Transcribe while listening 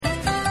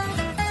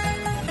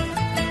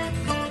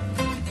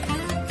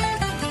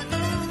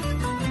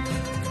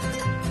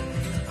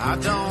I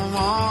don't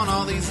want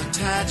all these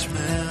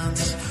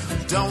attachments.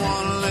 Don't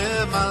want to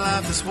live my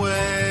life this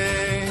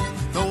way.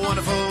 The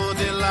wonderful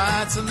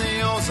delights in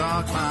the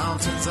Ozark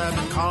Mountains have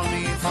been calling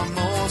me for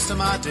most of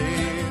my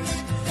days.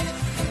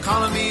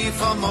 Calling me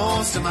for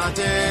most of my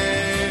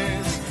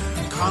days.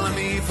 Calling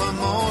me for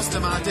most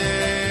of my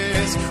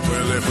days.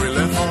 Well, if we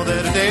live for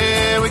that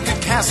today, we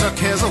could cast our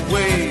cares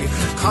away.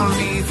 Calling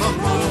me for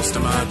most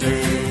of my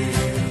days.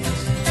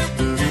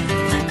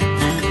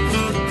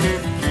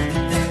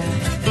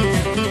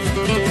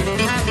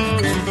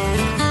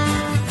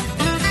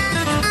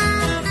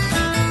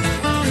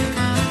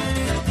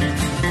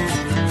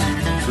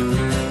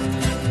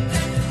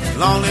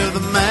 Long live the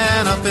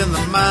man up in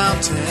the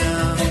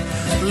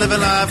mountain,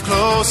 living life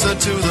closer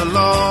to the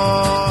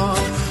Lord,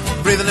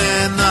 breathing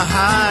in the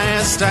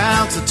highest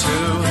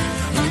altitude.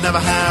 We'll never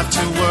have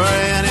to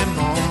worry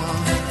anymore.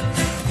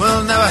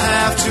 We'll never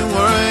have to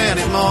worry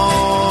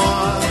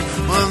anymore.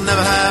 We'll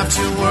never have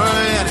to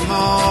worry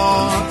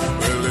anymore.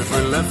 Well, if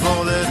we live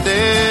for the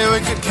day, we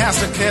could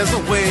cast our cares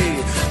away.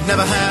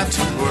 Never have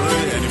to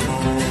worry anymore.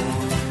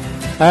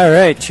 All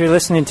right, you're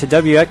listening to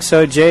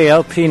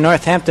WXOJ-LP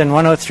Northampton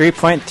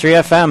 103.3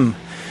 FM.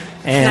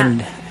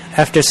 And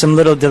after some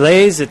little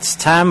delays, it's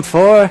time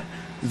for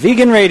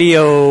Vegan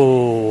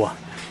Radio.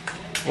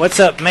 What's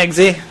up,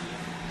 Megsy?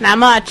 Not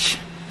much,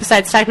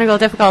 besides technical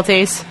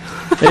difficulties.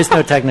 There's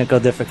no technical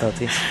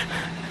difficulties.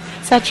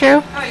 Is that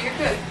true? Oh, you're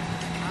good.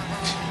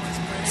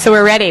 So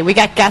we're ready. We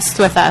got guests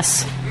with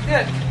us. You're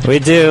good. We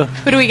do.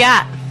 Who do we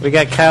got? We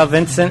got Kyle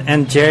Vincent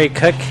and Jerry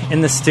Cook in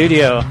the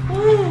studio.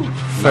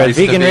 For Nice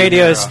Vegan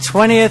Radio's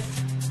 20th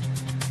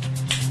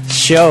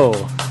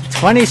show.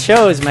 20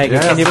 shows, Megan.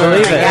 Yes, Can you sir.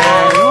 believe it?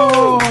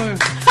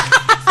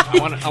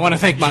 I want to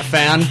thank my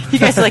fan. You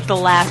guys like the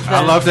laugh, the,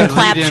 I love the that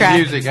clap lead-in track.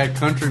 music, that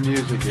country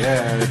music,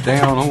 yeah, the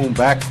down home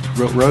back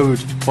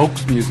roads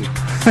folks music.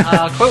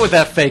 Quit with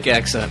that fake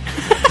accent.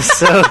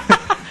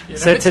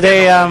 So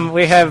today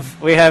we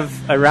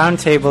have a round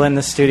table in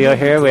the studio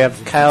here. We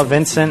have Kyle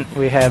Vincent,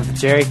 we have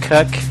Jerry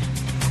Cook,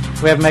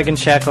 we have Megan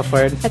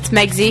Shackelford. That's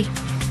Megsy.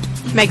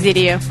 Megsy to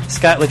you.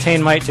 Scott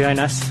Latane might join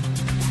us.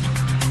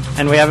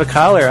 And we have a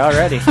caller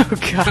already. Oh,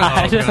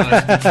 God.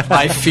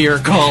 I fear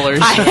callers.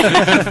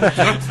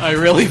 I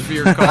really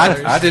fear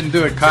callers. I didn't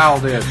do it, Kyle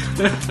did.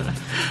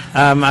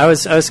 I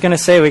was going to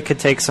say we could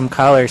take some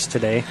callers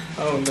today.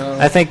 Oh, no.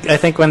 I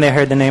think when they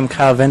heard the name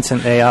Kyle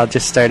Vincent, they all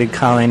just started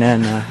calling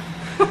in.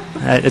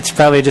 It's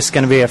probably just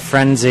going to be a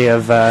frenzy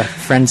of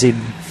frenzied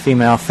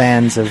female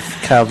fans of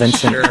Kyle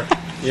Vincent. Sure.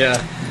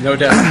 Yeah, no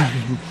doubt.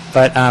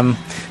 But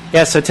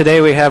yeah, so today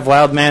we have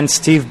wild man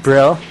Steve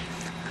Brill,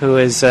 who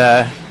is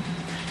a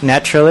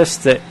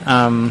naturalist that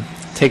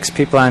takes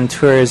people on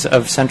tours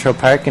of Central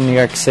Park in New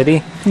York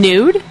City.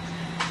 Nude?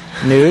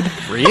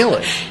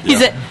 Really? You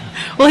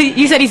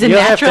said he's a You'll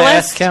naturalist? have to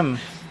ask him.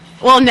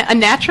 Well, a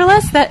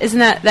naturalist?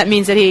 That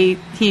means that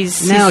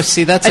he's No,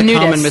 see, that's a a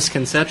nudist. common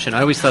misconception.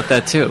 I always thought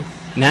that, too.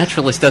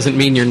 Naturalist doesn't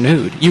mean you're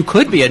nude. You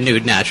could be a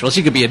nude naturalist.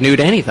 You could be a nude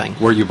anything.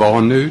 Were you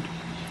born nude?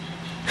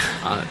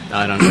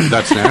 I don't know.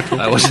 That's natural.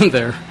 I wasn't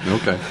there.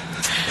 Okay.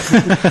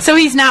 So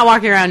he's not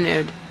walking around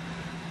nude.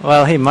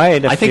 Well, he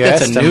might if I think you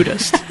that's asked a him.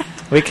 nudist.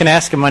 We can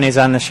ask him when he's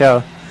on the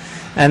show.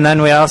 And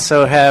then we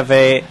also have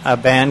a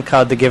band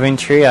called The Giving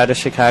Tree out of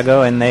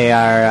Chicago, and they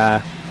are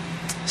a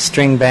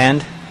string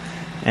band.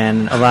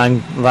 And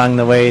along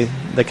the way,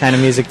 the kind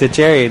of music that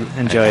Jerry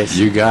enjoys.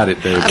 You got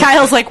it, Dave.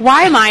 Kyle's like,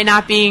 why am I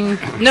not being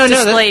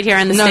displayed here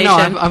in the station? No,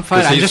 I'm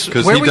fine. Because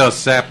he does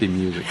sappy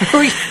music.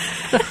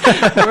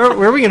 Where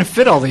are we going to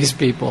fit all these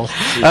people?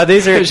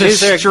 These are There's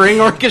a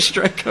string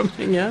orchestra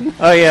coming in.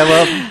 Oh yeah,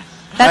 well,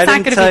 That's I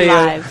not didn't going to be tell you.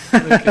 live.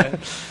 Okay.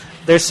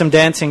 There's some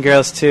dancing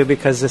girls too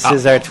because this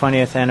is our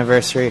 20th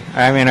anniversary.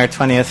 Our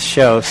 20th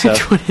show. So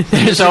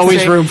There's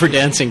always room for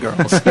dancing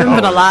girls. Haven't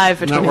been alive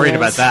for I'm not 20 worried years.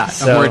 about that.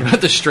 So- I'm worried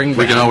about the string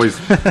We can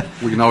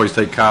band. always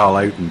take Kyle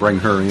out and bring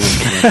her in.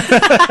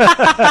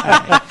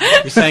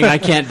 You're saying I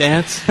can't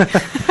dance?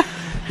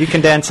 you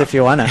can dance if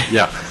you wanna.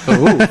 Yeah,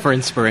 Ooh, for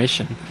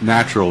inspiration.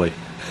 naturally.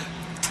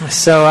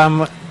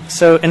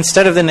 So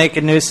instead of the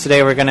naked news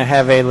today, we're going to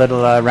have a little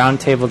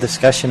roundtable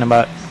discussion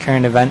about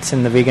current events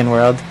in the vegan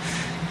world.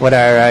 What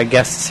our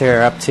guests here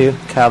are up to,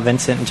 Kyle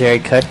Vincent and Jerry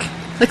Cook.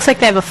 Looks like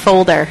they have a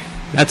folder.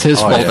 That's his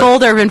Oh, fault. A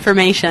folder of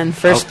information.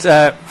 First,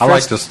 I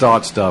like to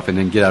start stuff and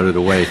then get out of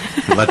the way.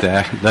 And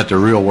let the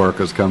real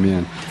workers come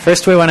in.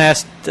 First, we want to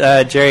ask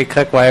Jerry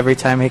Cook why every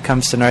time he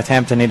comes to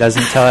Northampton, he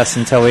doesn't tell us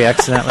until we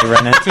accidentally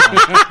run into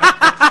him.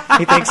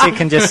 He thinks he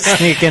can just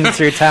sneak in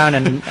through town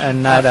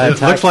and not It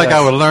talk looks to like us.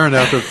 I would learn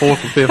after the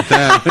fourth or fifth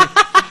time.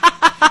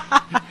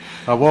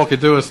 I walk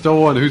into a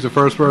store, and who's the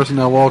first person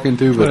I walk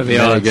into? What are the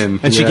odds? Megan.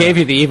 And she Yeah. gave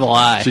you the evil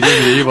eye. She gave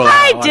me the evil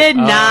eye. I did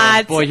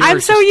not. boy, you I'm were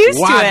so just- used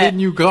to Why it. didn't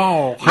you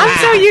go? I'm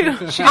so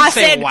used. She didn't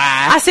say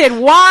why. I said,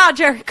 why,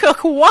 Jerry Cook?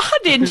 Why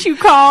didn't you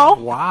call?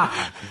 Why?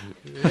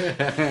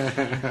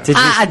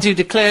 I do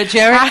declare,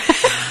 Jerry.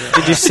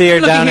 Did you see her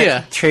Look down here.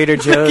 at Trader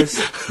Joe's?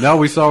 No,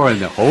 we saw her in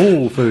the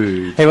Whole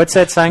Foods. Hey, what's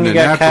that song In you the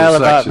got, natural Kyle,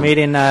 about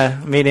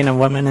section. meeting a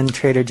woman in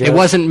Trader Joe's? It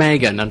wasn't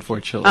Megan,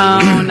 unfortunately.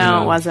 Oh,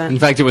 no, it wasn't. In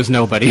fact, it was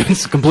nobody.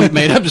 It's a complete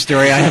made-up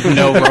story. I have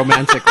no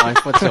romantic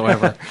life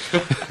whatsoever. I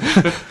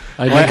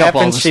What make up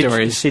all happened? the She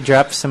stories. She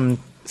dropped some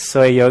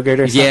soy yogurt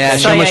or something? Yeah,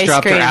 she Soy almost ice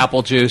dropped her cream.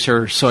 apple juice.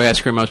 Her soy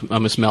ice cream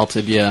almost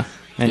melted, yeah.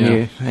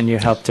 And you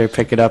helped her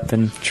pick it up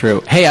and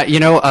True. Hey,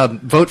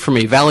 vote for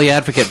me. Valley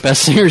Advocate,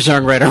 Best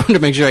Singer-Songwriter. I want to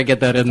make sure I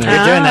get that in there.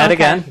 you're doing that okay.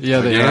 again.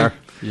 Yeah, they Yeah. are.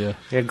 Yeah.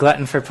 You're a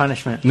glutton for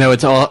punishment. No,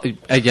 it's all.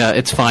 Yeah,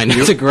 it's fine.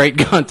 It's a great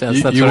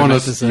contest. That's You what I want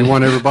meant to say. you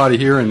want everybody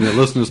here and the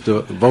listeners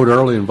to vote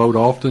early and vote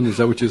often? Is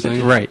that what you're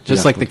saying? Right,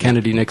 just Yeah. like the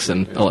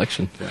Kennedy-Nixon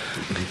election.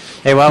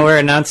 Hey, while we're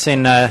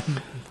announcing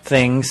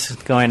things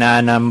going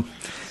on,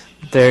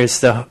 there's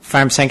the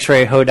Farm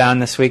Sanctuary Hoedown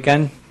this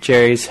weekend.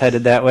 Jerry's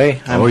headed that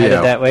way. I'm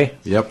headed that way.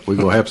 Yep, we're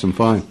going to have some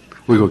fun.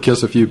 We're going to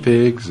kiss a few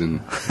pigs and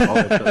all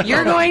that stuff.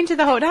 You're going to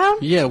the hoedown?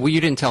 Yeah, well, you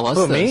didn't tell us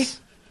Who, this.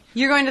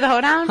 You're going to the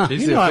hoedown?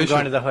 He's You the know I'm official-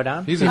 going to the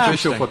Hoedown. He's the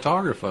official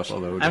photographer for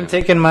the I'm Hoedown.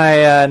 taking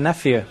my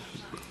nephew.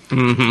 All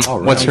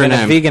right. What's her I'm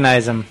gonna name?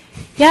 veganize him.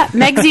 Yeah,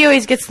 Megsy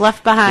always gets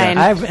left behind.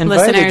 I've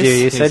invited listeners. you.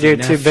 You said His you're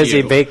too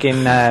busy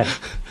nephew.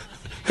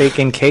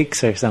 baking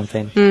cakes or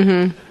something.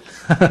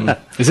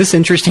 Is this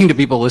interesting to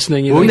people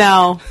listening? You think?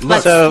 No,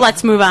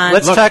 let's move on.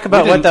 let's talk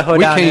about we what the didn't-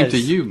 Hoedown We came is. to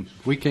you.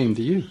 We came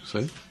to you,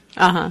 see?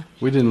 Uh-huh.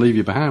 We didn't leave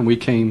you behind. We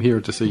came here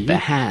to see you.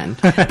 Behind.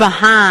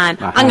 Behind.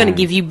 I'm going to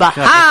give you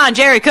behind,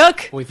 Jerry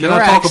Cook. With Can your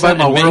I talk accent about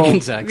my and world?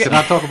 Megan's accent. Can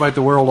I talk about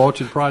the World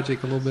Orchard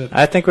Project a little bit?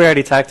 I think we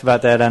already talked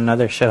about that on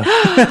another show.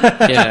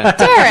 Yeah.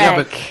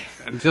 Derek.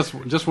 Just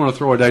want to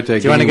throw it out there.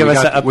 Do you wanna again. give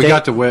us an We update?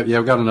 got the web. Yeah,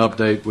 we got an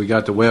update. We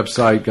got the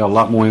website. Got a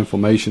lot more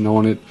information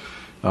on it.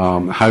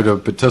 How to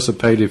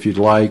participate if you'd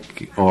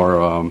like,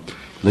 or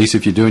at least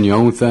if you're doing your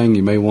own thing,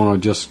 you may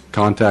want to just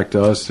contact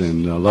us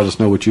and let us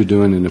know what you're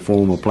doing in the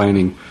form of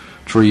planting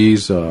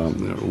trees.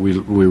 We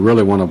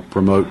really want to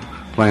promote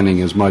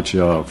planting as much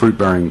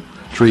fruit-bearing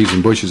trees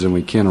and bushes as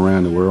we can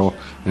around the world.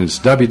 And it's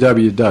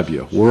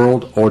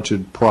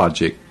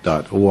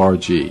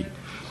www.worldorchardproject.org.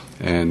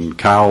 And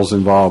Kyle's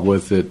involved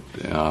with it.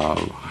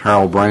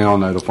 Harold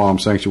Brown out of Farm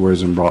Sanctuary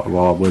is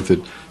involved with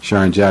it.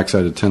 Sharon Jacks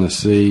out of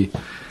Tennessee.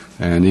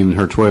 And even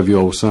her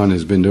 12-year-old son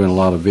has been doing a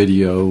lot of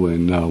video.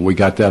 And we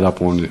got that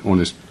up on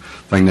this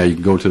thing now. You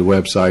can go to the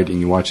website and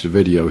you watch the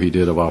video he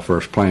did of our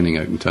first planting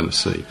out in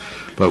Tennessee.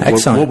 But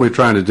Excellent. what we're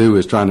trying to do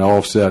is trying to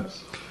offset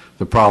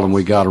the problem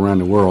we got around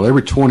the world.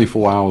 Every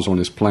 24 hours on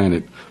this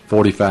planet,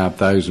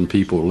 45,000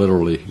 people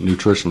literally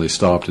nutritionally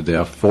starve to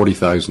death.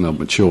 40,000 of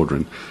them are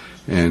children.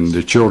 And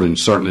the children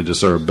certainly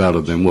deserve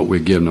better than what we're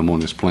giving them on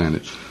this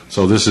planet.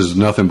 So this is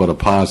nothing but a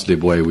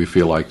positive way we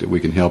feel like that we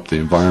can help the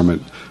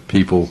environment,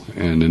 people,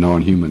 and the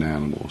non-human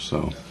animals.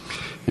 So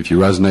if you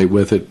resonate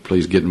with it,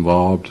 please get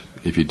involved.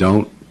 If you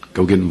don't,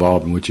 go get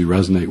involved in what you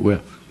resonate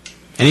with.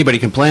 Anybody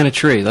can plant a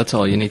tree. That's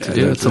all you need to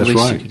do. That's the That's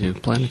least right. you can do.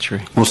 Plant a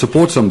tree. Well,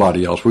 support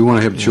somebody else. We want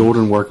to have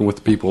children working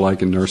with people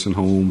like in nursing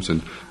homes,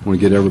 and want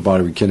to get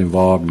everybody we can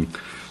involved,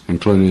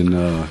 including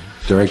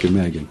Derek and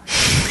Megan.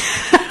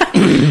 And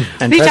What are you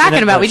President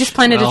talking about? We Bush. just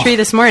planted a Well, tree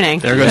this morning.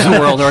 There goes the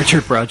World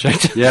Orchard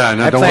Project. Yeah,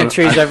 and I plant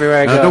trees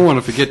everywhere I go. I don't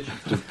want to forget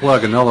to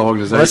plug another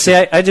organization. Well, see,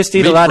 I just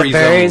eat a Meat lot of Free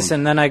berries, Zone.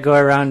 and then I go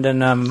around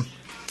and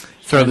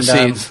Throw the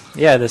and, seeds.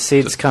 Yeah, the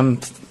seeds come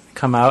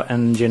out,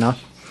 and And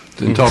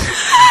talk.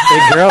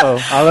 they grow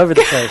all over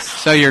the place.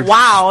 So you're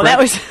Wow, that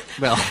was...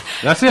 well.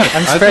 That's it.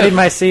 I'm spreading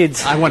my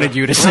seeds. I wanted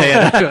you to say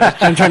it.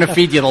 I'm trying to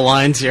feed you the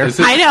lines here. Is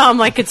this, I know. I'm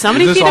like, could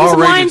somebody is this feed him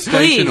some R-rated lines,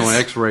 station please? or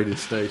X-rated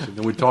station?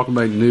 And we're talking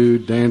about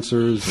nude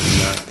dancers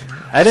and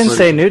I didn't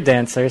say nude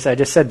dancers. I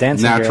just said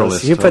dancing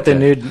naturalists. girls. You put the Okay.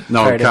 nude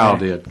No, part Kyle in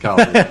there. did. Kyle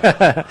did.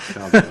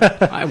 Kyle did.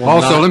 I will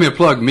Also, not let me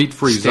plug Meat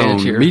Free stand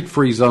Zone. here.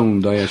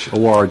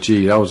 MeatFreeZone-org.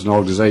 That was an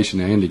organization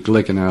that Andy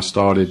Glick and I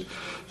started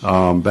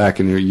back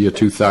in the year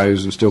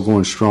 2000. Still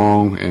going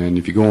strong. And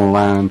if you go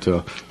online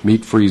to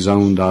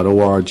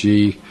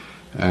meatfreezone.org,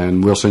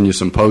 and we'll send you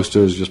some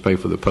posters. Just pay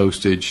for the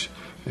postage.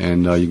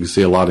 And you can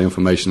see a lot of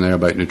information there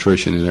about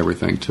nutrition and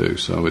everything, too.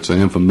 So it's an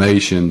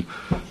information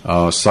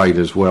site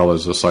as well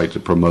as a site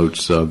that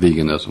promotes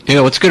veganism. You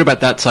know, what's good about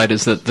that site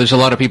is that there's a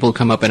lot of people who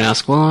come up and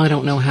ask, well, I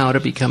don't know how to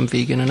become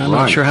vegan, and I'm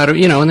not Right. sure how to,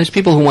 and there's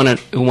people who want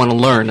to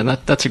learn, and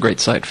that's a great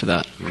site for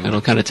that.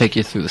 It'll kind of take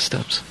you through the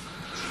steps.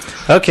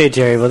 Okay,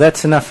 Jerry. Well,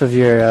 that's enough of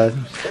your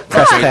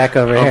press pack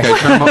over Okay,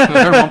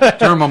 here.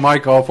 turn my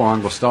mic off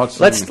on. We'll start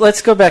singing.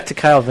 Let's go back to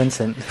Kyle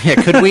Vincent. Yeah,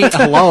 could we?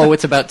 Hello,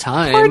 it's about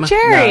time. Poor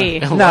Jerry.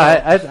 No,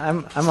 I'm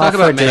all Talk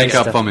for about doing Make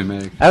up stuff. for me,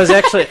 Meg. I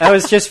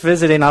was just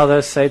visiting all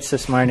those sites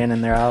this morning,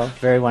 and they're all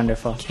very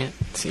wonderful. Can't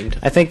seem to.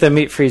 I think the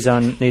Meat Free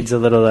Zone needs a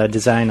little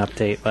design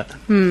update, but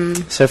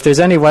so if there's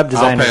any web I'll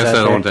designers pass out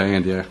that there, on to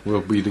Andy. Yeah.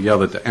 We'll be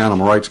together at the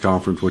Animal Rights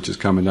Conference, which is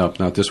coming up,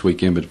 not this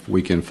weekend, but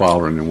weekend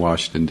following in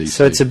Washington, D.C.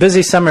 so it's a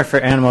busy summer for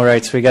animal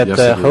rights. We got Yes,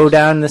 the it is.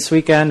 Hoedown this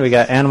weekend. We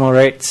got animal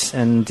rights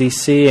in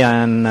D.C.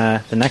 on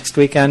the next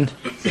weekend,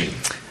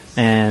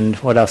 and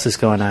what else is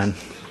going on?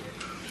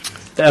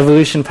 The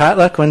Evolution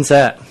Potluck. When's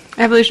that?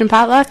 Evolution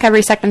Potluck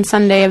every second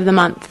Sunday of the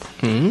month.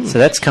 So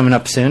that's coming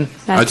up soon.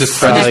 I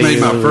just all made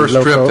my you first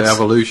trip locals. to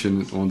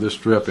Evolution on this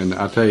trip, and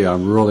I tell you,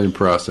 I'm really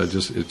impressed. It's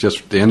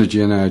just the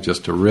energy in there is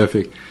just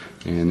terrific.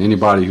 And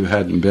anybody who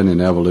hadn't been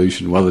in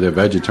Evolution, whether they're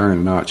vegetarian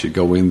or not, should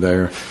go in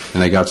there.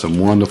 And they got some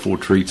wonderful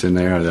treats in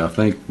there that I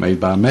think made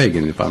by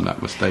Megan, if I'm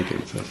not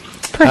mistaken. So.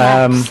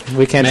 Perhaps.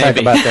 We can't talk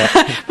Maybe. about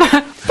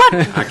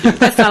that.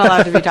 That's not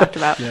allowed to be talked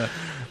about.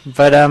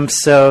 But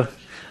so,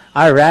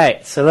 all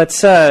right. So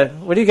let's.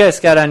 What do you guys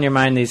got on your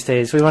mind these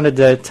days? We wanted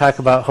to talk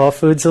about Whole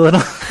Foods a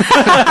little.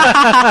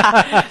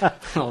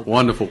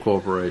 Wonderful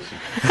corporation.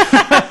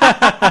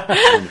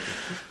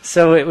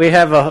 So we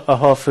have a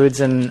Whole Foods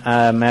in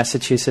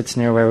Massachusetts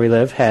near where we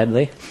live,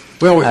 Hadley.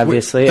 Well,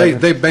 Obviously,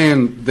 they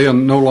banned. They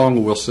no longer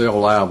will sell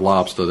live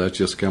lobster. That's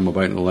just come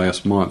about in the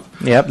last month.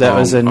 Yep, that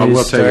was a I news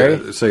will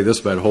story. say this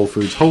about Whole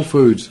Foods. Whole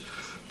Foods,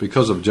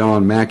 because of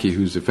John Mackey,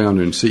 who's the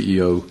founder and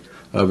CEO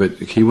of it,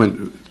 he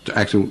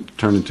actually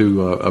turned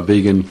into a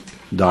vegan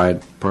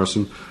diet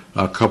person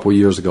a couple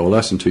years ago,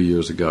 less than 2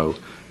 years ago.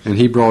 And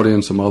he brought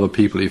in some other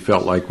people he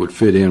felt like would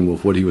fit in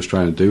with what he was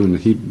trying to do. And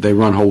they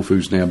run Whole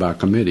Foods now by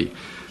committee.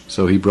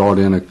 So he brought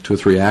in 2 or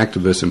 3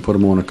 activists and put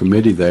them on a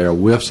committee there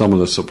with some of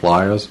the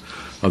suppliers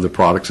of the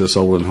products that's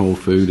sold in Whole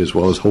Food, as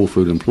well as Whole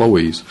Food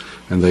employees.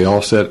 And they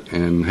all sit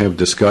and have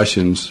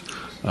discussions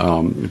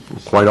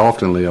quite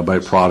oftenly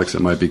about products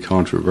that might be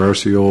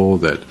controversial,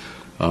 that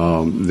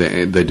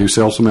they do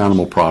sell some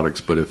animal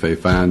products, but if they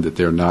find that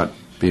they're not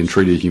being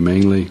treated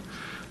humanely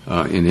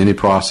in any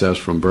process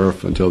from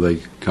birth until they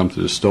come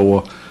to the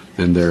store,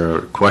 then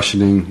they're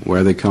questioning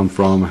where they come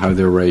from, how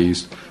they're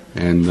raised,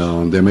 and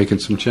they're making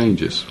some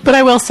changes. But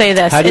I will say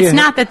this: How do you it's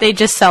not that they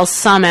just sell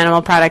some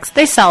animal products;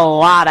 they sell a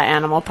lot of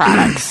animal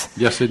products.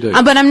 Yes, they do.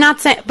 But I'm not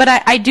saying. But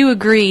I do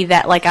agree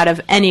that, like, out of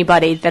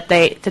anybody, that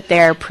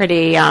they're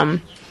pretty. Well,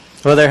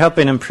 they're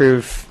helping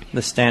improve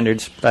the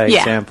standards by Yeah.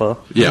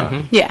 example.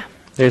 Yeah. Yeah.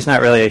 There's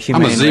not really a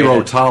humane. I'm a zero way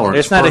to, tolerance.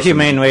 There's not a person,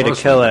 humane way to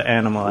personally. kill an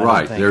animal. I don't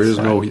Right. think, There is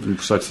so. no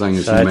such thing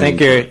as So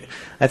humane.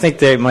 I think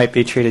they might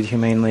be treated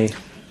humanely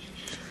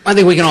I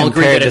think we can all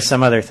agree compared that to if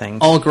some other things.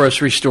 all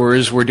grocery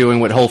stores were doing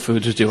what Whole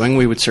Foods is doing,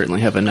 we would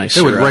certainly have a nicer...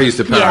 It would raise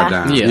the Yeah.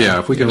 paradigm. Yeah. Yeah,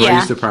 if we can Yeah.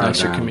 raise the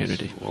Nicer paradigm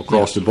community.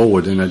 across the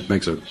board, then it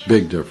makes a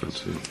big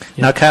difference.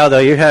 Now, Kyle, though,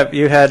 you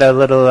had a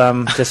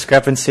little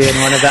discrepancy in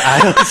one of the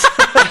aisles.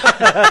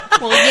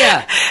 Well,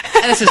 yeah.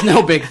 This is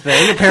no big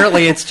thing.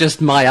 Apparently, it's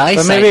just my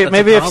eyesight. But that's the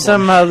maybe if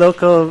problem. some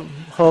local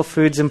Whole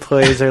Foods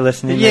employees are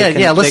listening, Yeah,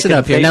 they listen can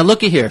up here. take- Now,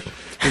 looky here.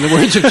 In the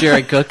words of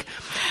Jerry Cook,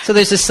 so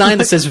there's this sign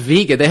that says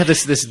vegan. They have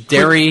this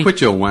dairy...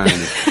 Quit your whining.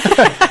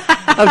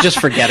 Oh, just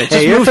forget it. Just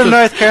Hey, you're move from the-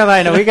 North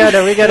Carolina. We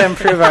gotta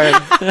improve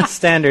our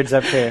standards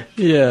up here.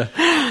 Yeah.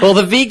 Well,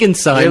 the vegan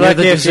sign. You're near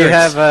lucky the if you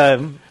desserts. have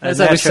a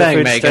As I was natural saying,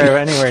 food Megan. store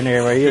anywhere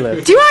near where you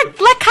live. Do you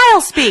want let Kyle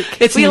speak?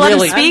 It's Will you let him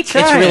really- speak?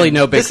 It's really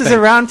no big This is thing. a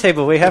round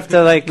table. We have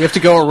to We have to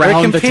go We're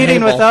around the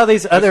competing with table. all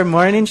these other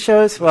morning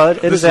shows. Well,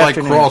 it This is is like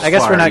afternoon. I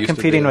guess we're Crossfire not used to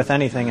competing do. with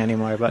anything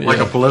anymore. But Like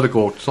a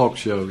political talk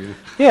show. Yeah.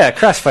 yeah,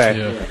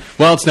 Crossfire.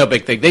 Well, it's no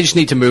big thing. They just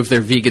need to move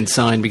their vegan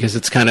sign because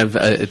it's kind of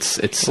it's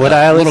What a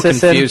aisle is little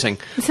this in? confusing.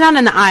 It's not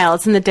in the aisle.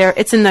 It's in the dairy.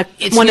 It's in the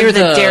It's one near of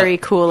the the- dairy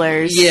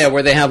coolers. Yeah,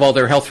 where they have all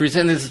their health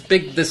reasons. And there's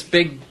this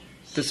big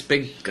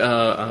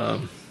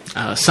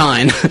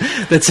sign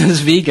that says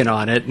vegan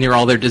on it near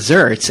all their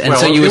desserts, and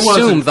so you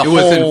assume the it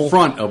was whole. in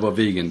front of a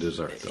vegan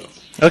dessert, though.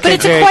 Okay,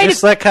 it's a Jerry, quite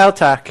just a- let Kyle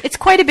talk. It's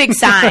quite a big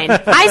sign.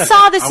 I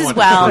saw this as want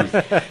well.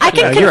 to I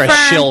can confirm. You're a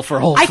shill for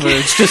Whole I can-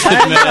 Foods. Just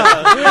admit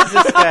it. Who is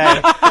this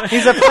guy?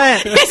 He's a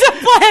plant. He's a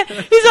plant.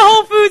 He's a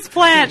Whole Foods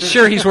plant.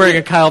 Sure, he's wearing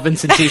a Kyle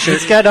Vincent T-shirt.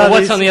 He's got all but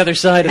what's these- on the other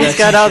side of He's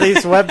that? got all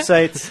these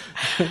websites.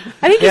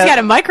 I think Yeah. he's got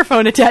a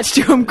microphone attached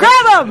to him.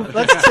 Grab him.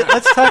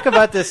 Let's talk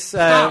about this.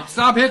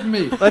 Stop hitting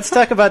me. Let's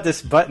talk about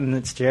this button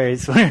that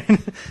Jerry's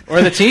wearing.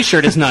 Or the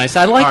T-shirt is nice.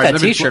 I like All right, that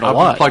let me T-shirt a I'll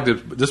lot. plug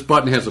this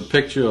button has a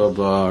picture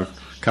of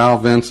Kyle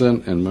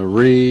Vincent and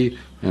Marie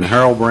and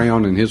Harold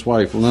Brown and his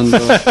wife Linda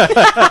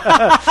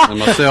and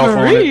myself on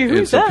Marie, it. who's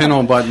It's that? a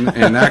pin-on button,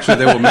 and actually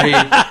they were made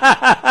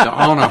to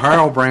honor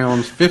Harold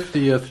Brown's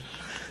 50th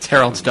It's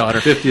Harold's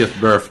daughter.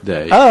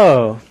 birthday.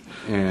 Oh,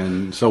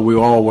 And so we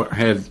all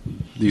had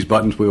these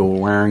buttons we were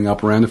wearing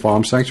up around the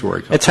farm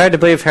sanctuary. it's hard to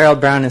believe Harold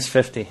Brown is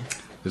 50.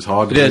 It's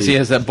hard to It is. believe. He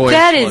has that boy.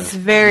 That is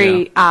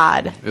very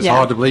odd. It's Yeah.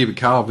 hard to believe that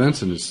Kyle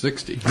Vincent is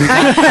 60.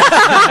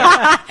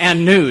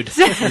 and nude.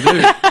 There's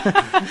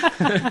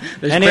And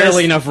he barely has,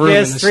 enough room. He in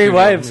has the 3 studio,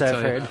 wives, let me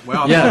I've tell you. heard.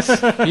 Well, Yes.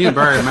 he and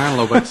Barry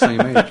Manilow about the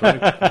same age,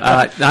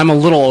 right? I'm a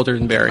little older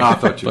than Barry, Oh, I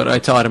thought you but were. I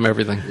taught him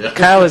everything.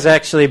 Kyle was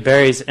actually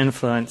Barry's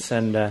influence,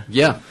 and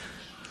Yeah.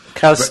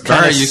 Kyle's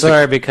Barry kind of used to-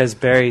 sore because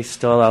Barry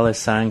stole all his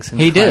songs.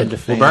 And He climbed did. to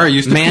fame. Well, Barry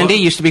used to Mandy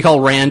used to be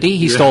called Randy.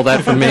 He stole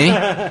that from me.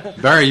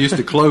 Barry used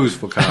to close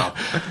for Kyle,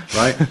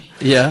 right?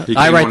 Yeah. He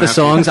I came write on the after-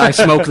 songs. I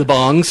smoke the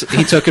bongs.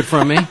 He took it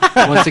from me.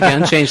 Once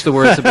again, changed the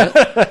words a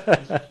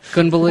bit.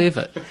 Couldn't believe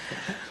it.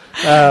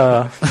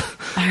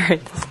 All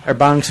right. Are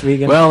bongs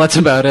vegan? Well, that's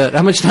about it.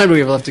 How much time do we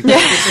have left to go?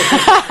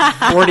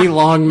 40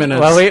 long minutes.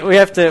 Well, we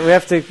have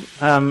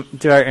to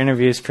do our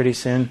interviews pretty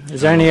soon.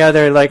 Is there any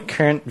other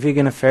current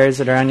vegan affairs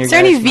that are on your? Is there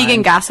any guys' vegan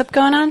mind? gossip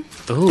going on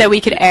Ooh. that we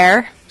could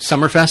air?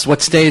 Summerfest.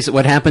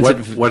 What happens at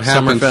What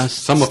happens?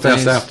 Summerfest? Summerfest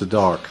stays? after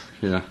dark.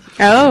 Yeah.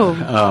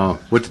 Oh.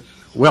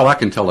 Well, I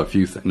can tell a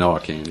few things. No, I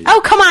can't. Either.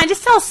 Oh, come on,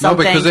 just tell us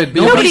something. because it'd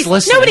be- Nobody's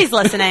listening. Nobody's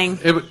listening.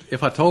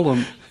 If I told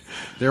them,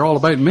 they're all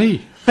about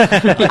me.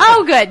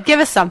 Oh, good. Give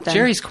us something.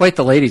 Jerry's quite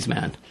the ladies'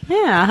 man.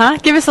 Yeah, huh?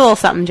 Give us a little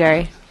something,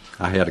 Jerry.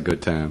 I had a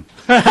good time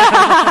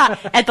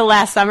At the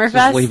last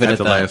Summerfest? Leave it at at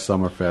the that. last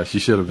Summerfest. You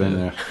should have been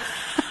there.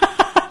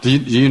 Do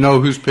you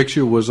know whose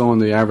picture was on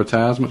the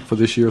advertisement for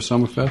this year's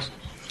Summerfest?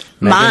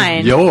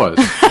 Mine. Yours.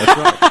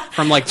 That's right.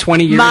 From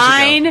 20 years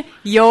Mine,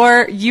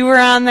 ago. you were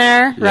on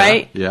there,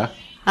 right? Yeah.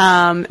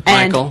 And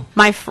Michael.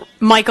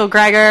 Michael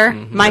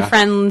Greger, my Yeah.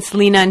 friends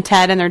Lena and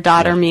Ted and their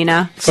daughter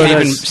Mina.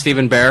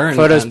 Stephen Bear. And,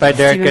 Photos by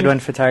Derek Steven- Goodwin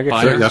Photography.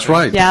 Fire. That's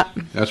right. Yeah.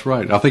 That's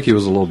right. I think he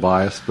was a little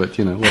biased, but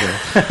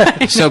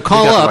whatever. So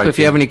call You got the up right if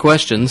you have team. any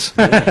questions.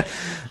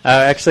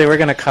 Actually, we're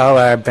going to call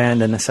our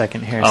band in a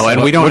second here. Oh, so-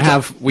 and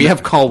we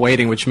have call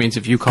waiting, which means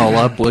if you call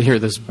up, we'll hear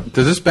this.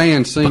 Does this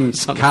band sing On the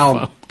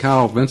phone.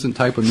 Kyle Vincent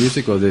type of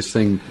music, or they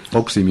sing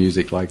folksy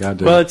music like I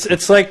do? Well,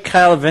 it's like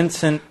Kyle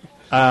Vincent,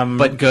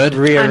 But good.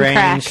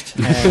 rearranged.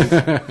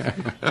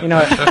 And,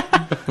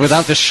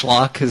 Without the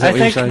schlock, is that what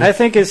you're saying? I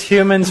think as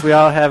humans we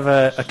all have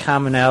a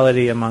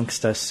commonality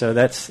amongst us. So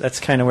that's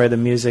kind of where the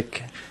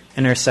music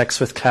intersects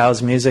with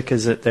Kyle's music,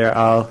 is that they're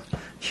all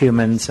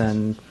humans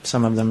and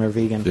some of them are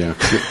vegan. yeah.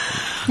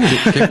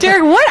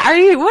 Derek, what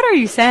are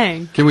you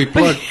saying? Can we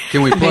plug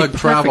Tribe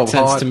Perfect of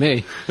sense Heart? to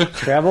me.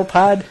 Travel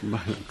Pod,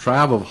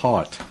 Tribe of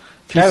Heart.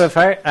 Tribe of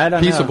Heart. I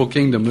don't Peaceable know.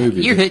 Kingdom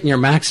movie. You're hitting your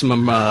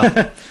maximum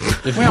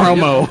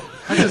promo,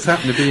 I just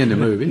happened to be in the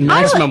movie.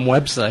 maximum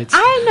websites.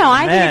 I know.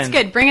 I Man. think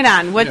it's good. Bring it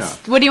on. What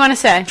do you want to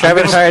say? Tribe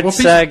of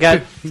Heart's Well,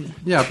 got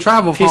Yeah,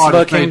 Tribe of Peaceable Heart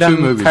has made Kingdom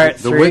two movies. Part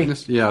The 3.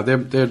 Witness. Yeah, they're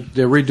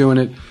redoing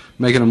it,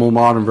 making a more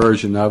modern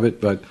version of it.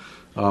 But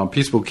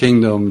Peaceable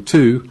Kingdom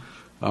 2.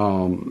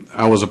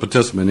 I was a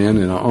participant in,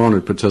 and an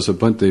honored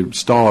participant. The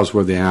stars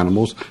were the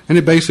animals, and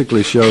it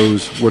basically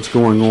shows what's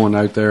going on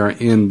out there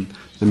in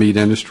the meat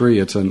industry.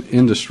 It's an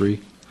industry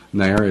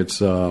there. It's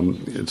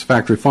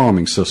factory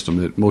farming system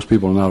that most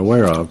people are not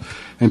aware of.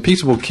 And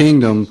Peaceable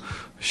Kingdom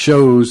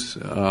shows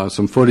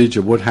some footage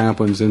of what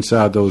happens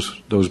inside those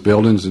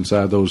buildings,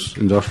 inside those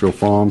industrial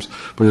farms.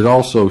 But it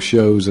also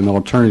shows an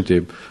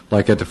alternative,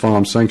 like at the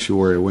farm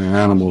sanctuary, where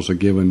animals are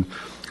given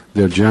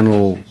their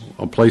general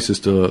places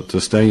to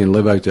stay and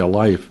live out their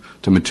life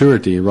to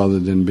maturity rather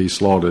than be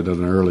slaughtered at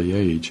an early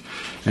age.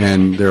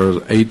 And there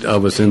are 8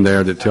 of us in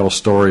there that tell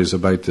stories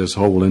about this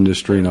whole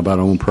industry and about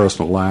our own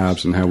personal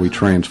lives and how we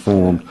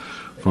transformed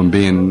from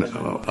being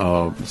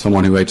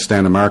someone who ate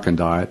standard American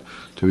diet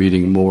to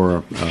eating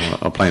more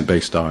a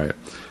plant-based diet.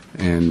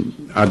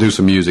 And I do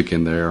some music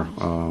in there,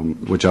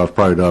 which I was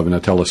proud of, and I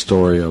tell a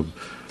story of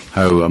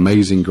how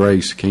Amazing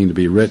Grace came to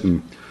be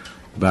written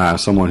by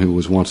someone who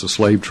was once a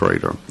slave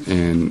trader.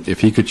 And if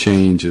he could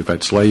change, if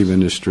that slave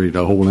industry,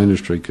 the whole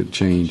industry could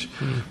change,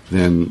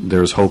 then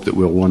there's hope that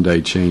we'll one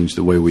day change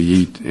the way we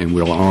eat, and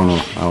we'll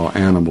honor our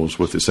animals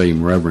with the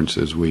same reverence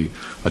as we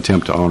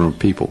attempt to honor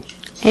people.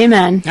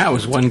 Amen. That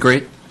was one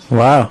great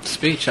wow.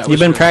 speech. That You've was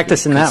been really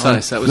practicing that one.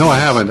 concise. That was No, I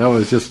haven't. I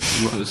was just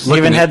You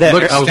even had that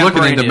I was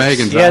looking into extemporaneous.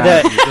 Megan's Yeah,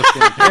 eyes.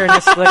 that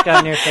earnest look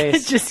on your It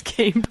face. just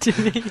came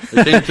to me.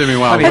 It came to me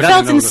while I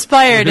felt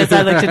inspired as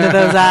I looked into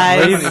those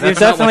eyes. You've That's not what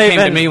definitely came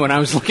to been me when I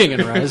was looking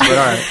at Rise, but all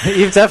right.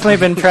 You've definitely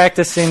been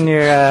practicing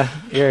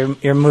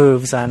your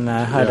moves on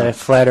how to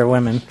flatter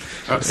women.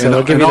 So and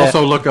we'll give and you that.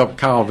 also look up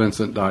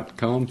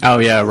KyleVincent.com. Oh,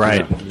 yeah,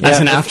 right. Yeah. That's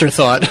Yeah. an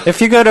afterthought.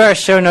 If you go to our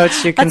show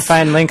notes, you can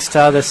find links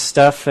to all this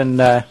stuff,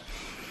 and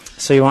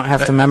so you won't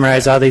have to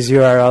memorize all these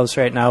URLs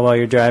right now while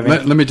you're driving.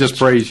 Let me just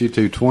praise you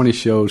two. 20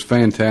 shows,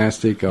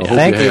 fantastic. I hope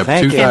Thank you you, have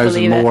thank you.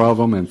 2,000 Can't believe more of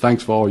them, and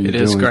thanks for all you're It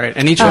doing. is great.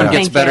 And each Oh, one gets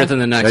thank better you. than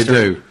the next. They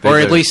do. They Or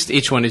do. at least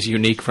each one is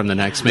unique from the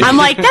next. Maybe. I'm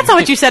like, that's not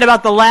what you said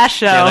about the last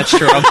show. yeah, that's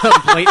true.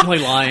 I'm blatantly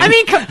lying. I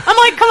mean, I'm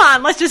like, come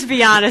on, let's just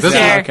be honest This,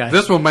 here. okay.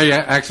 this one may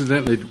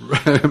accidentally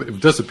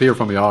disappear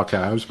from the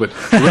archives, but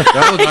the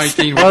other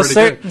 19 were Well,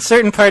 pretty good.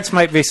 certain parts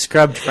might be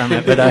scrubbed from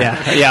it, but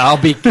yeah,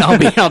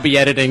 I'll be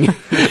editing.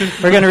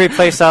 we're going to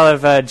replace all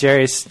of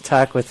Jerry's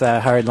talk with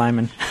Howard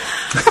Lyman.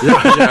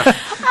 Yeah.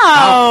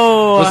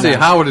 Oh, Let's see,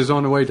 Howard is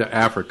on the way to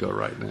Africa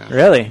right now.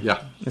 Really?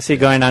 Yeah. Is he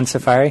going on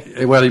safari?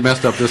 Well, he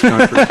messed up this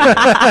country.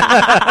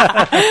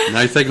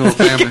 Now he's taking a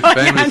little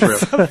family trip.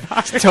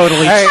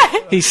 Totally. All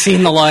right. He's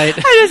seen the light.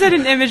 I just had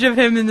an image of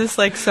him in this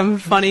like some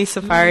funny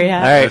safari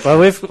hat. All right.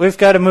 Well, we've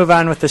got to move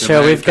on with the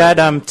show. We've got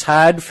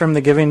Todd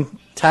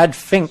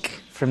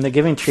Fink from the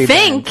Giving Tree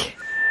Band. Think?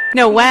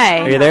 No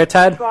way. Are you there,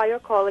 Todd? Try your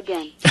call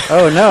again.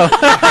 Oh no.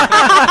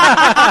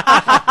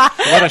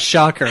 What a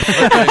shocker. This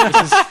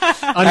is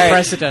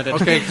unprecedented.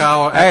 Okay,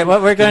 Kyle. All right,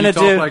 what we're gonna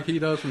do- like he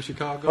does from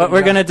Chicago. What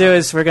we're gonna do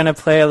is we're gonna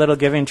play a little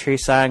Giving Tree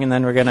song, and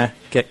then we're gonna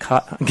get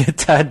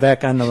Todd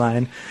back on the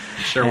line.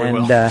 Sure we And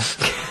will.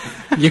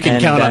 You can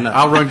And, count on that.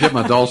 I'll run get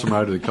my dulcimer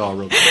out of the car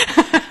real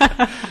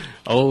quick.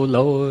 Oh,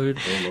 Lord.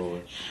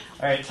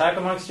 All right, talk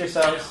amongst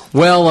yourselves.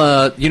 Well,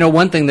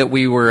 one thing that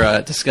we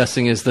were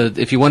discussing is that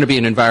if you want to be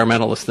an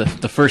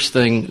environmentalist, the first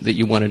thing that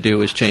you want to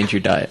do is change your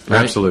diet.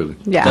 Right? Absolutely.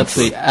 Yeah. That's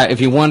the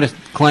if you want to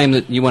claim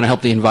that you want to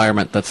help the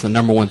environment, that's the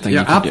number one thing.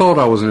 Yeah, you can I do. thought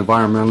I was an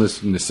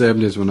environmentalist in the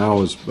 70s when I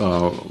was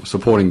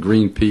supporting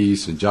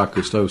Greenpeace and Jacques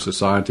Cousteau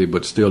Society,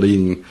 but still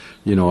eating,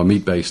 a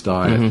meat-based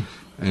diet.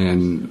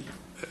 And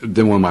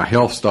then when my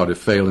health started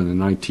failing in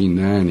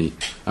 1990,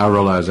 I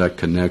realized that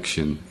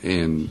connection,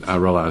 and I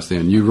realized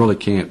then you really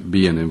can't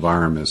be an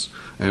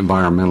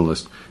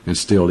environmentalist and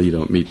still eat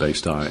a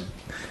meat-based diet.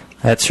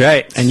 That's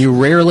right. And you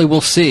rarely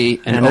will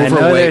see an And I know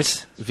overweight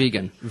there's-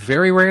 vegan.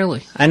 Very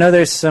rarely. I know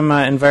there's some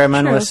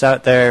environmentalists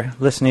out there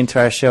listening to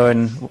our show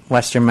in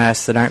Western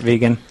Mass that aren't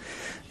vegan,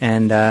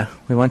 and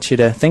we want you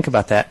to think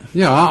about that.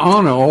 Yeah, I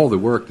honor all the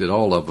work that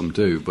all of them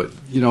do, but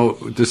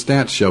the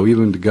stats show,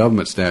 even the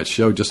government stats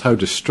show, just how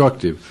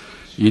destructive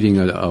eating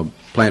a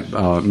plant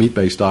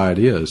meat-based diet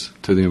is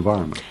to the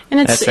environment. And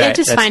That's I right,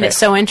 just that's find right. it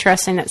so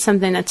interesting that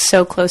something that's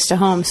so close to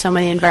home, so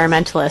many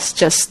environmentalists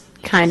just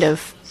kind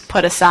of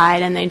put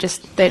aside, and they don't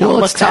Well,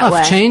 look it's tough. that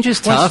way. Change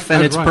is Well, tough, and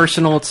that's it's right.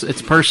 personal.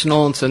 It's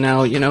personal, and so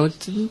now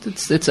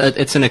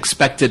it's an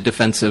expected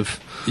defensive.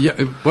 Yeah,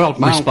 well,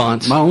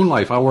 Response. my own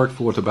life, I worked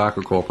for a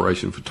tobacco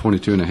corporation for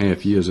 22 and a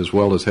half years, as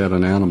well as had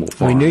an animal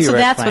farm. We knew you So were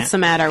a that's plant. what's the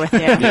matter with you.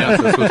 Yeah,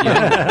 that's what's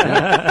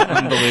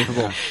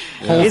Unbelievable.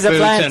 Whole He's a Foods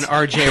plant. and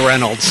R.J.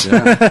 Reynolds. No,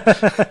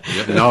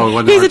 it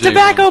wasn't He's a RJ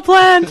tobacco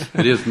plant.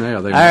 It is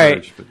now. They right.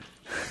 merged, but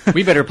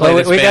We better play Well,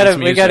 this we band's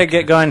we gotta music.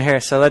 get going here.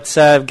 So let's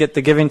get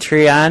the Giving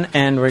Tree on,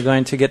 and we're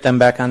going to get them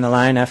back on the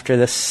line after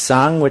this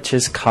song, which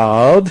is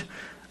called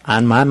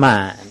 "On My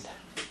Mind."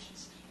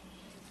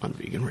 on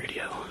Vegan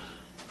Radio.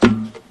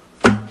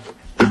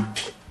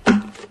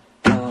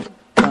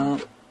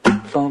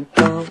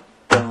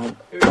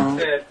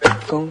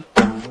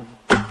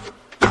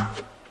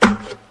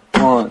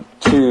 One,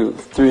 two,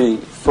 three,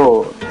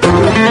 four.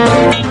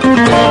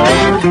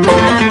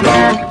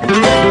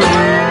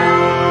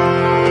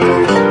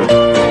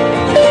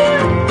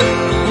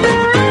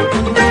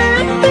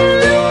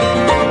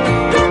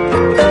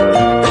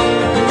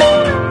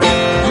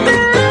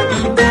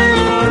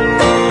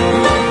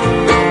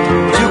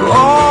 Do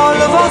all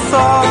of our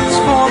thoughts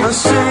form a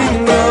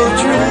single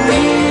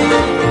dream?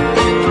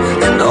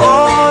 And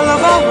all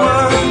of our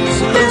words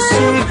a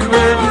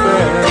secret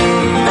prayer?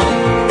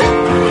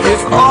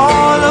 If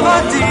all of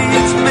our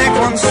deeds make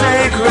one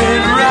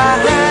sacred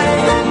rite,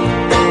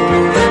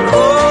 then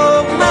oh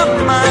my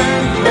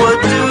mind, what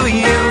do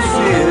you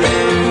fear?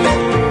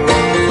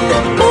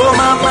 Oh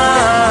my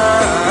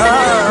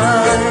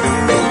mind,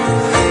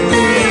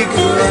 be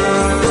good,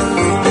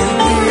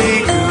 be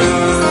good.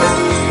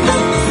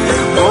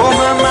 Oh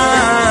my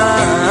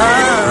mind,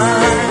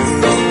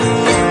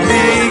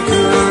 be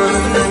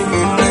good,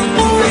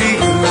 be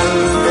good,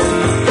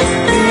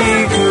 be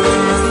good.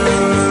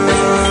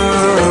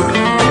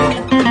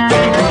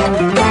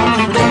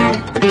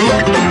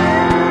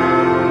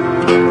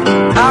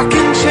 I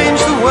can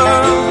change the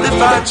world if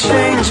I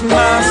change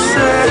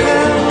myself.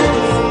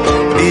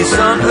 Peace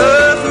on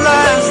earth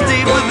lies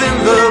deep within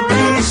the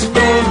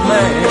peaceful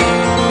man.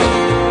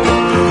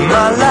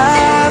 My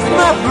life,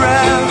 my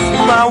breath,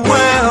 my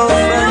wealth,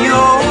 and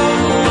yours.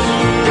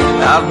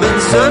 I've been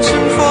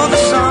searching for the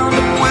sun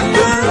with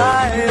the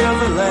light of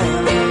the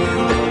lamp.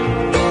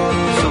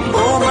 So,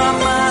 oh my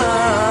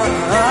mind,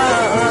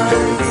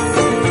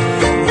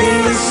 be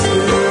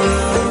still,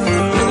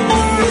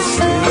 be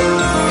still.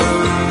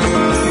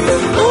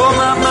 Oh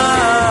my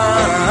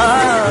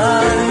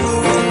mind,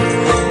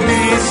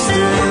 be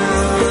still,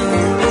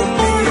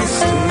 be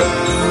still,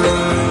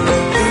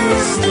 be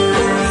still.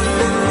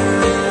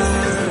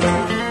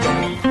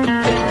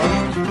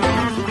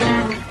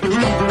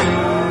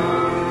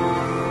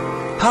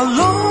 How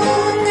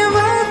long have I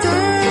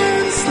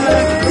danced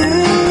like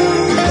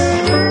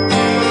this?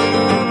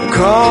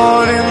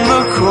 Caught in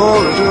the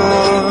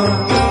corridor,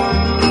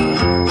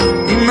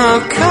 in the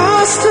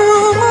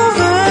costume of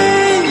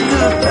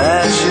anger,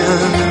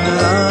 passion, and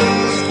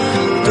lust.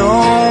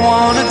 Don't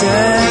wanna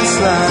dance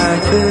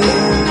like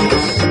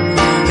this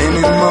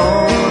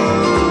anymore.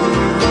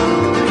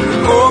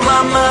 Oh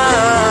my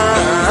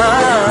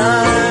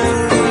mind,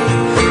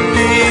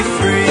 be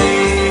free,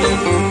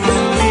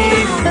 be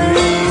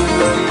free.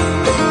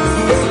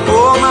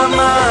 Oh my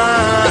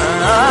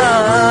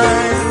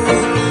mind,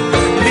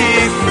 be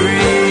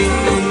free,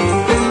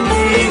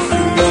 be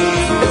free.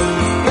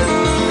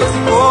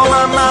 Oh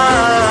my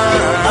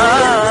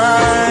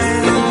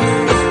mind,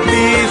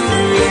 be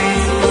free,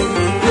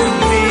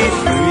 be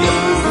free.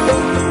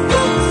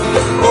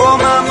 Oh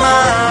my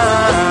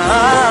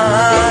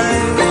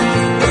mind,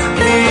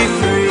 be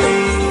free,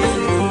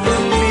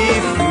 be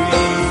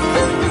free,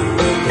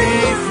 be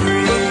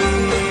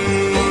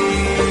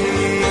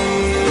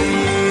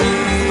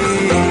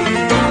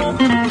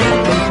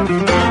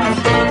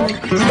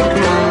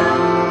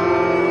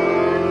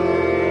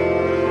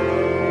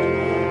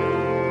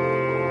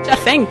I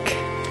think.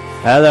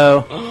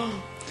 Hello.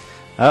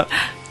 Oh,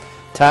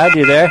 Todd,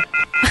 you there?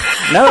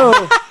 No.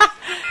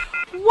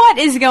 What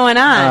is going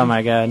on? Oh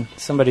my God!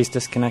 Somebody's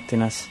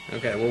disconnecting us.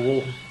 Okay,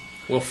 well,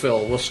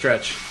 we'll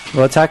stretch.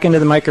 Well, talk into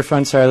the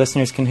microphone so our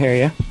listeners can hear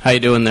you. How you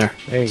doing there?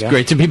 There you It's go.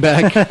 great to be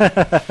back.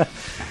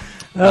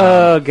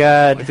 Oh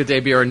God! Like the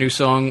debut of our new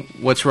song,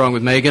 "What's Wrong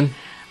with Megan?"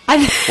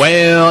 I-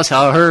 Well, I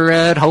saw her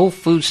at Whole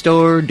Food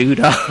Store.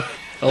 Doo-dah.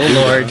 Oh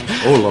Lord.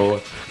 Oh,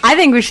 Lord. I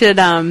think we should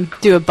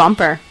do a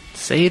bumper.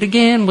 Say it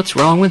again. What's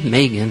wrong with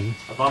Megan?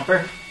 A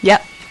bumper?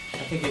 Yep. I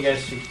think you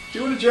guys should.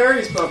 Doing a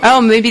Jerry's bumper.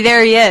 Oh, maybe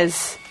there he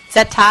is. Is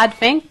that Todd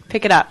Fink?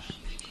 Pick it up.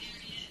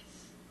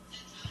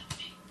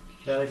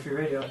 Valley Free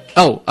Radio.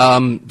 Oh,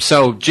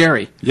 so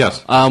Jerry,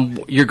 Yes.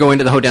 you're going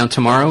to the Hoedown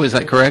tomorrow. Is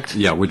that correct?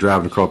 Yeah, we're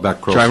driving back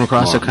across. Driving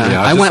across. tomorrow. Okay.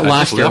 Yeah, I went just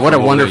last year. left What a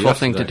from over wonderful there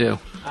thing to yesterday. do.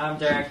 I'm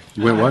Derek.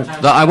 You went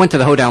what? I went to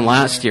the Hoedown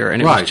last year,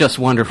 and it was Right. just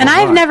wonderful. And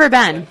I've right. never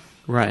been.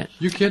 Right.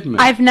 You kidding me?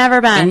 I've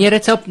never been. And yet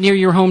it's up near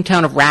your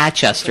hometown of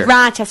Rochester.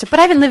 Rochester, but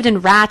I haven't lived in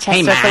Rochester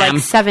Hey, for like ma'am.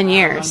 7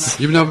 years.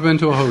 You've never been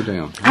to a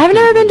hoedown? I've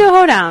never been to a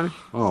hoedown.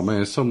 Oh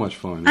man, it's so much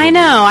fun. I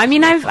know. I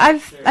mean,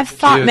 I've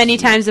thought Kids. many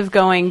times of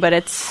going, but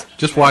it's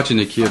Just watching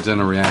the kids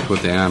interact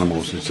with the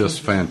animals is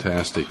just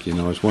fantastic. You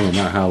know, it's one of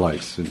my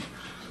highlights. And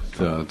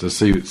to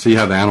see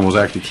how the animals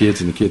act to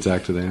kids and the kids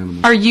act to the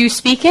animals. Are you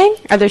speaking?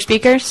 Are there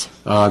speakers?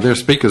 Their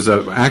speakers,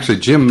 actually,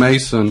 Jim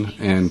Mason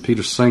and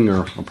Peter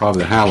Singer are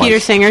probably the highlights. Peter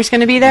Singer's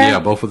going to be there? Yeah,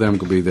 both of them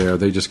will be there.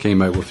 They just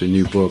came out with a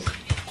new book.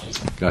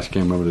 Gosh, I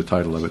can't remember the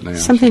title of it now.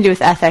 Something to do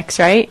with ethics,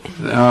 right?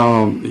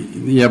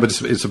 Yeah,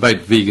 but it's about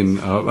vegan.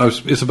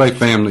 It's about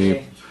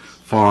family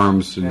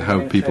farms and how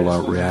people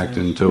are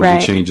reacting to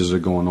Right. the changes that are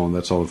going on.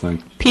 That sort of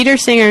thing. Peter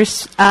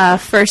Singer's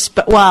first,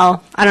 but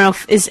well, I don't know.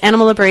 Is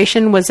Animal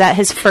Liberation, was that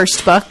his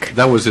first book?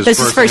 That was his This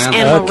is first first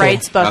animal Okay.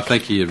 rights book. I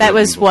think he had that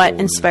was written what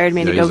before. inspired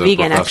me to Yeah, go he's a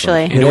vegan, professor.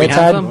 actually. And do You we there,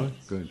 have Todd? them?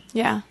 Good.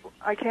 Yeah.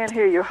 I can't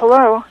hear you.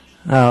 Hello?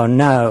 Oh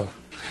no!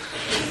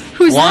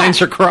 Who's Lines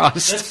that? are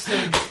crossed.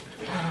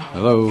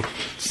 Hello.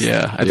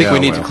 Yeah, I think Yeah, we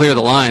need to well. clear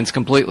the lines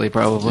completely,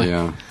 probably.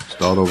 Yeah.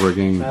 Start over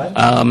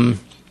again.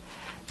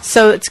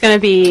 So it's going to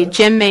be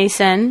Jim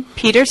Mason,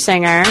 Peter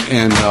Singer.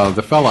 And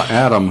the fella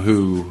Adam,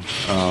 who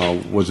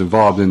was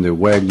involved in the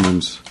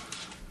Wegmans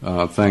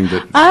thing,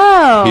 that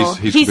Oh,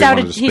 He's he's been out one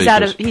of of the he's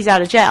out of speakers. he's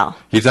out of jail.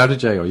 he's out of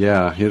jail.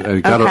 Yeah, he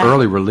got an Okay.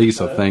 early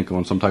release, I think,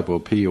 on some type of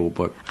appeal.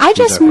 But I he's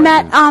just out right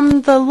met now.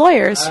 the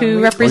lawyers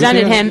who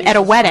represented did? him at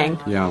a wedding.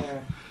 Yeah.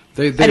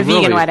 They At a vegan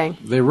really, wedding.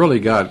 They really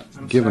got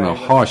given a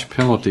harsh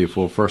penalty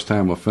for a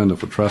first-time offender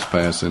for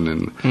trespassing,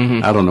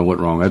 and I don't know what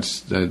wrong.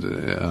 That's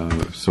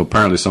so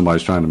apparently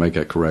somebody's trying to make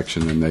that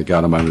correction, and they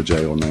got him out of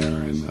jail there.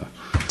 And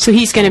So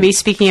he's going to be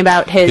speaking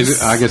about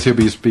his. I guess he'll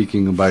be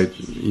speaking about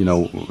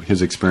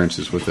his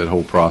experiences with that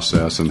whole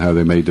process and how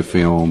they made the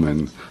film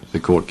and the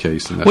court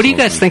case. And that What do you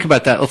sort of guys thing. think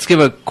about that? Let's give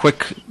a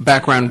quick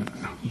background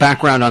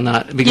on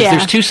that, because Yeah.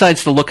 there's two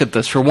sides to look at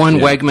this. For one,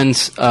 Yeah.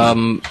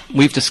 Wegmans,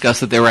 we've discussed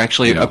that they were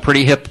actually Yeah. a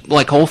pretty hip,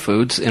 like Whole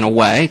Foods in a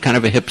way, kind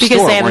of a hip because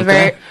store, they have a weren't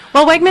very they?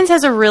 well. Wegmans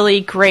has a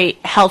really great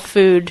health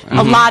food.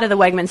 A lot of the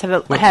Wegmans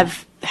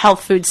have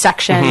health food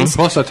sections.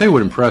 Plus, I tell you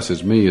what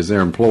impresses me is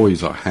their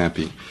employees are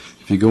happy.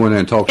 If you go in there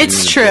and talk to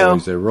It's the true.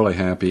 employees, they're really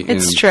happy.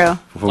 It's and true.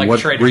 From Like what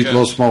Trader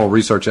little Joe's. small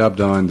research I've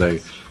done,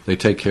 they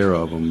take care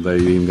of them. They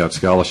even got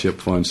scholarship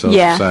funds set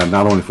Yeah. aside,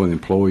 not only for the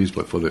employees,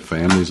 but for the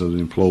families of the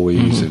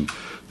employees. And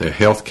their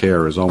health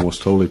care is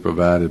almost totally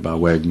provided by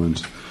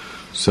Wegmans.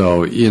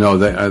 So,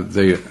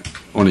 they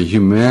on a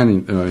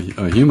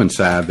human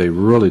side, they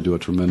really do a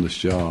tremendous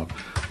job.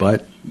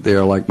 But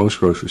they're like most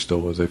grocery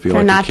stores. They feel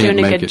They're like not they can't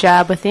doing a make good it.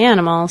 job with the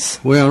animals.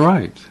 Well,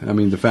 right. I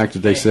mean, the fact that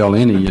they sell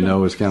any,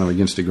 is kind of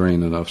against the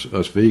grain of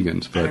us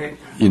vegans.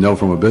 But,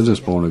 from a business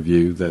point of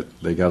view, that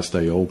they got to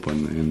stay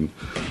open.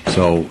 And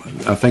so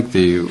I think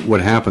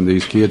what happened,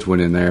 these kids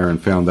went in there and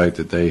found out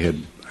that they had,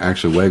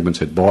 actually Wegmans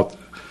had bought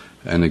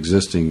an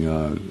existing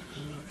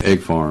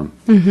egg farm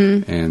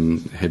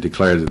and had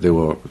declared that they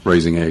were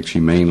raising eggs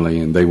humanely,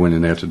 and they went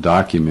in there to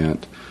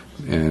document,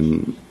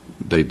 and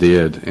they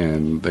did,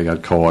 and they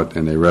got caught,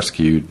 and they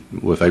rescued,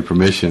 without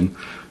permission,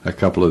 a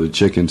couple of the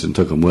chickens and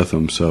took them with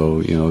them.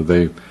 So,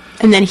 they...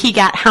 And then he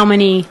got how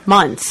many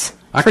months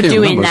I for can't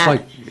doing remember.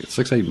 that? It's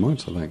like 6-8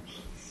 months, I think.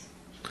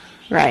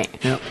 Right.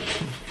 Yep.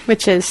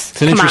 Which is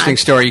It's an interesting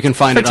story. You can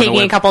find For it on the taking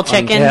a web- couple on-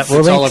 chickens. Yeah, we'll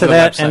It's all link to over the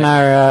that in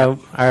website.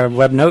 our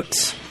web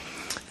notes.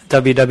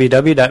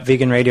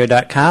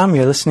 www.veganradio.com.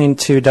 You're listening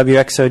to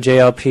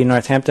WXOJLP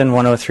Northampton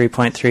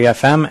 103.3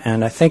 FM,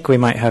 and I think we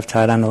might have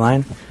Todd on the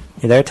line.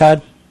 You there,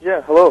 Todd?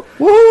 Yeah, hello.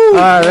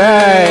 All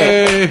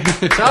right.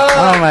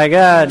 Oh my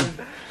God.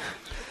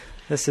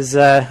 This is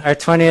our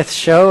 20th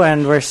show,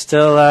 and we're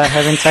still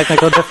having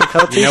technical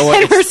difficulties. You know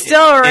what? And we're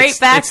still right It's-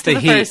 back it's to the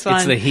heat. first one.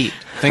 It's the heat.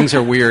 Things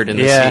are weird in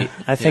this Yeah, heat.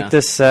 I think Yeah.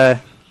 this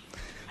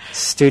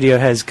studio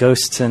has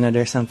ghosts in it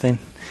or something.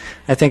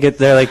 I think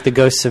they're like the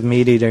ghosts of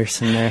meat eaters,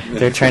 and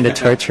they're trying to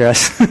torture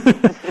us.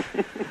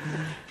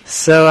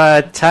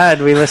 So,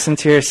 Todd, we listened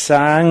to your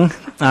song.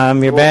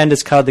 Your band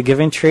is called The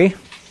Giving Tree.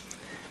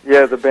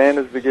 Yeah, the band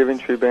is the Giving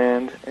Tree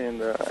Band,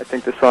 and I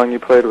think the song you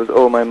played was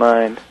Oh My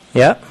Mind.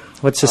 Yep.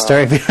 What's the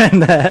story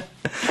behind that?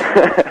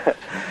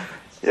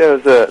 Yeah,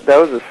 that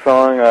was a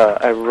song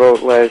I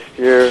wrote last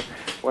year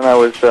when I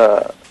was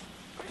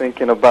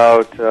thinking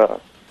about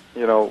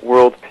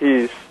world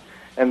peace,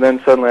 and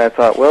then suddenly I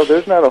thought, well,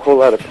 there's not a whole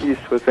lot of peace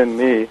within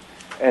me,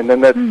 and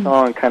then that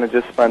song kind of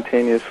just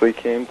spontaneously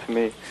came to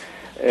me,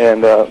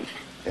 and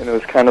it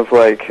was kind of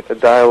like a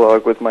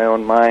dialogue with my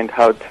own mind,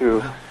 how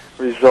to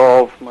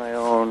resolve my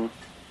own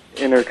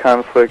inner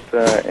conflict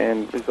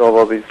and resolve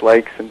all these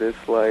likes and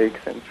dislikes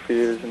and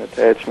fears and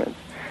attachments.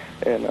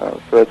 And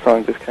so that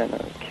song just kind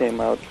of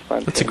came out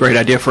spontaneously. That's a great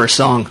idea for a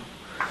song.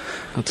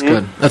 That's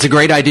good. That's a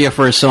great idea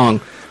for a song.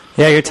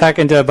 Yeah, you're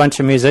talking to a bunch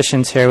of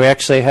musicians here. We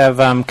actually have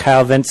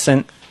Kyle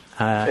Vincent.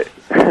 What's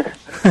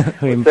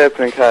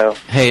happening, Kyle?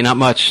 Hey, not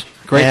much.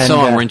 Great And,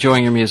 song. We're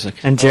enjoying your music.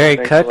 And Jerry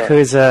thanks Cook, a lot.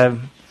 who's a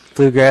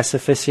bluegrass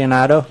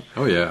aficionado.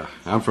 Oh, yeah.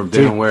 I'm from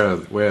down where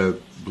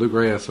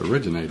bluegrass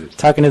originated.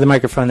 Talking to the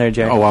microphone there,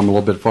 Jerry. Oh, I'm a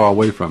little bit far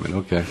away from it.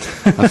 Okay.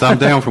 So I'm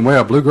down from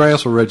where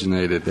bluegrass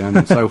originated, down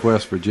in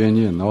southwest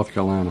Virginia and North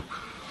Carolina.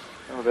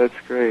 Oh, that's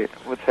great.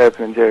 What's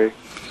happening, Jerry?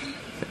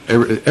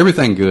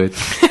 Everything good.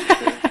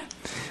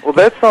 Well,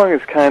 that song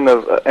is kind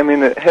of,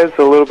 it has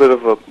a little bit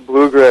of a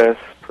bluegrass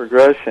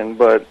progression,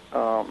 but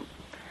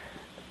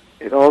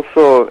it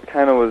also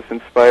kind of was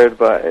inspired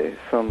by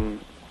some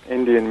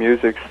Indian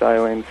music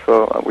styling,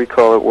 so we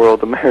call it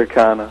World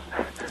Americana.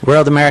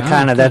 World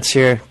Americana, that's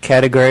your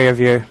category of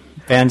your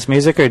band's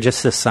music, or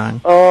just this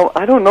song?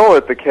 I don't know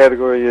what the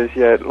category is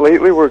yet.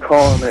 Lately we're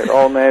calling it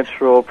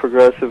all-natural,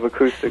 progressive,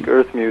 acoustic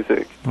earth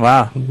music.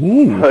 Wow.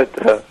 But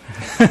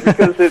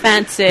because it's...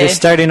 Fancy. You're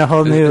starting a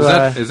whole new...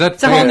 Is that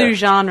It's a whole new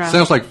genre.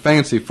 Sounds like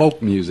fancy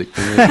folk music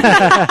to me.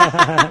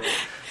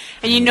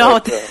 And you know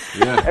what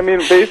Yeah.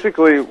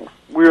 Basically,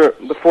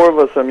 the four of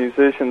us are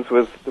musicians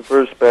with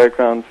diverse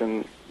backgrounds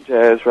in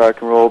jazz,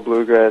 rock and roll,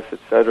 bluegrass,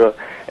 etc.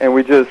 And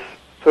we just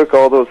took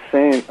all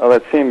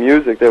that same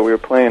music that we were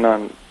playing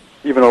on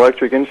even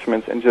electric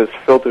instruments and just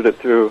filtered it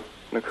through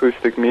an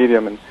acoustic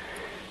medium, and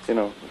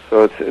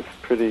so it's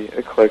pretty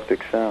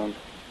eclectic sound.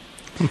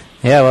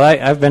 Yeah, well,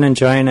 I've been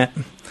enjoying it.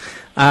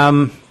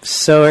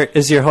 So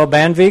is your whole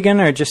band vegan,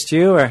 or just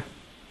you, or?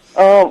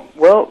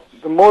 Well,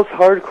 the most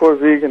hardcore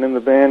vegan in the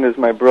band is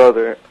my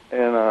brother,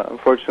 and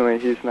unfortunately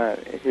he's not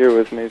here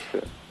with me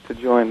to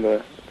join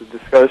the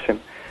discussion.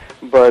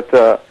 But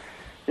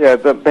yeah,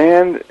 the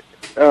band,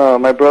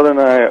 my brother and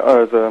I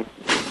are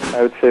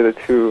I would say the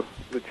two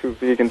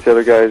vegans. The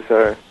other guys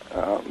are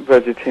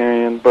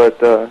vegetarian,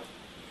 but Well,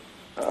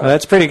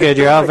 that's pretty good.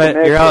 You're all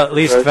at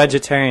least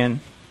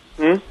vegetarian.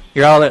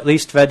 You're all at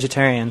least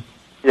vegetarian.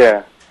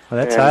 Yeah.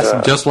 Well, that's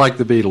awesome. Just like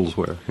the Beatles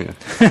were. Yeah.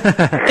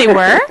 they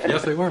were?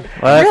 Yes, they were.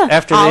 Well, Really?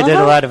 after All they of did a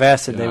them? lot of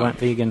acid, they went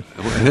vegan.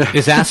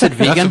 Is acid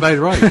That's vegan? about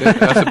right.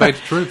 That's about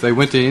the truth. They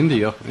went to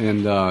India,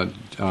 and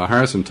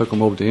Harrison took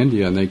them over to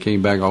India, and they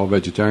came back all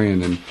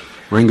vegetarian. And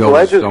Ringo. Well,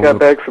 I was just on got the-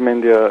 back from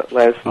India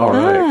last All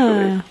month, right.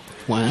 actually.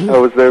 Wow. I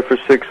was there for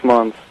 6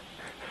 months.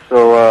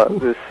 So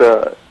this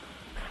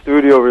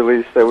studio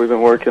release that we've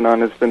been working on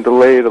has been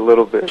delayed a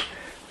little bit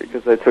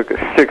because I took a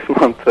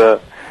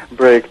 6-month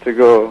break to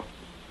go.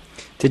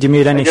 Did you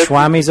meet any I guess-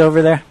 Swamis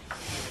over there?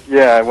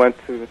 Yeah, I went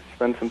to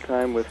spend some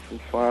time with some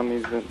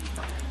swamis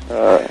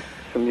and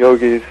some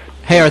yogis.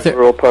 Hey, Arthur.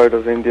 Rural part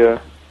of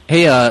India.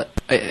 Hey,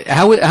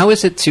 how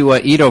is it to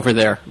eat over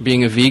there,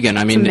 being a vegan?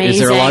 I mean, is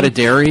there a lot amazing. of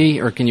dairy,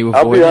 or can you avoid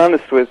I'll be it?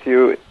 honest with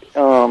you.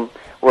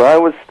 Where I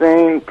was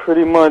staying,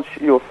 pretty much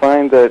you'll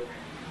find that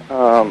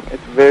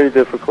it's very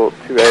difficult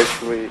to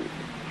actually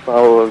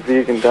follow a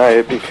vegan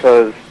diet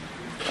because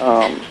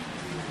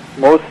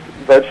most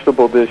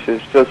vegetable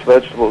dishes, just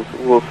vegetables,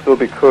 will still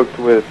be cooked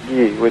with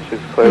ghee, which is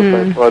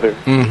clarified butter.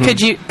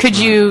 Could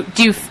you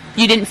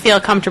you didn't feel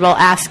comfortable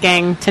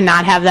asking to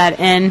not have that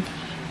in?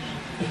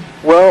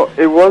 Well,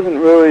 it wasn't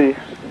really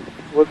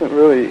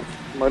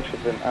much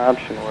of an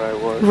option where I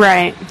was.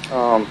 Right.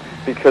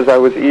 Because I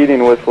was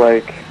eating with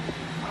like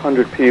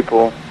 100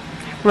 people. It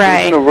was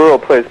Right. in a rural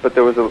place, but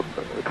there was a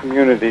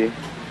community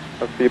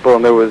of people,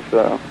 and there was,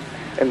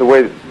 and the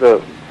way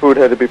the food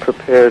had to be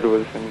prepared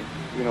was in,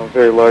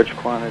 very large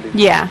quantities.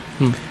 Yeah.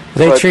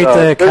 They But, treat the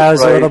there's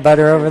cows a little rice.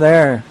 better over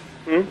there?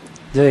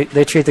 Do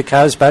they treat the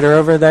cows better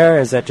over there, or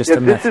is that just Yeah, a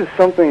this myth? is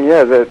something,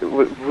 that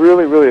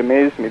really, really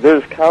amazed me.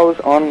 There's cows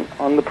on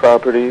the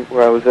property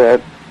where I was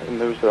at,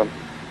 and it was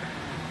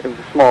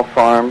a small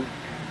farm,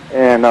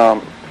 and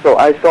so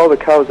I saw the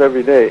cows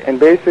every day, and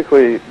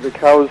basically the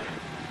cows,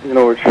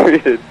 were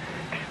treated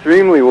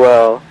extremely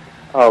well,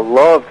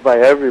 loved by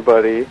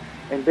everybody,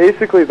 and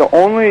basically the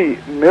only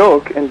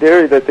milk and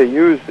dairy that they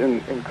used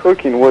in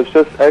cooking was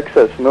just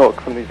excess milk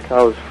from these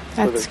cows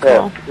for That's their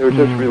calves. cool. They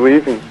were just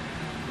relieving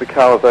the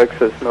cow of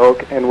excess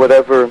milk, and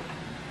whatever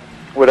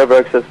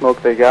excess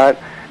milk they got,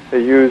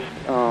 they used,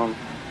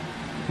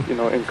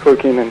 in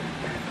cooking and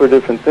for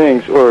different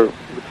things, or would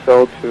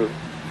sell to,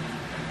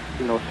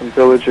 some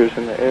villagers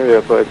in the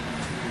area. But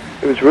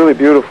it was really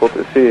beautiful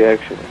to see,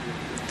 actually.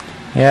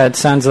 Yeah, it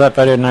sounds a lot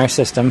better than our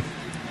system.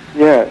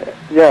 Yeah,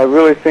 I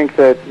really think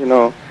that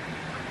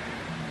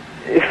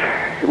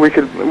if we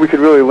could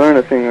really learn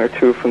a thing or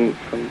two from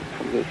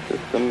the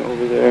system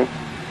over there.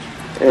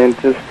 And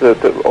just the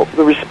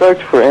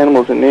respect for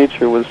animals and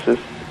nature was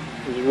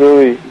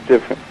really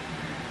different.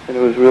 And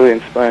it was really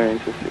inspiring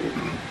to see.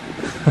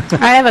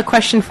 I have a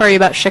question for you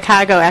about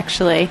Chicago,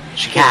 actually.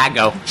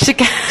 Chicago.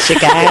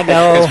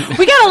 Chicago.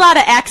 We got a lot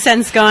of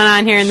accents going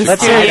on here in the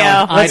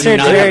studio. Let's hear do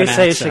not have Jerry an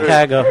say accent.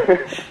 Chicago.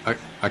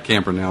 I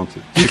can't pronounce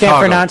it. You can't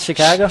pronounce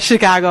Chicago?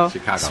 Chicago.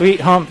 Chicago. Sweet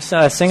Home,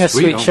 sing a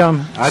Sweet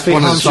Home. That's Sweet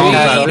one of Home the songs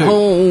I Chicago. do.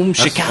 Home, That's,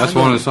 Chicago. that's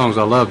one of the songs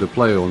I love to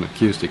play on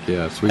acoustic.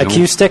 Yeah, Sweet Home.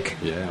 Acoustic?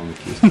 Yeah, on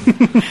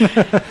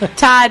acoustic.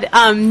 Todd,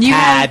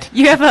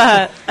 you have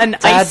an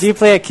Todd, ice, do you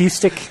play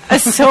acoustic? a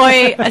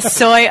soy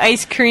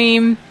ice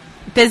cream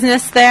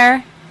business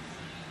there.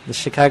 The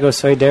Chicago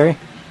Soy Dairy?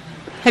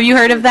 Have you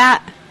heard of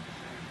that?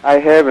 I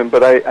haven't,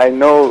 but I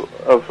know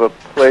of a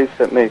place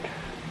that makes...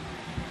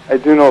 I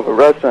do know of a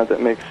restaurant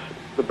that makes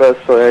the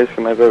best soy ice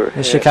cream I've ever The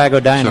had. Chicago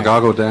Diner.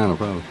 Chicago Diner,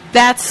 probably.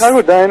 That's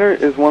Chicago Diner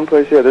is one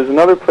place, yeah. There's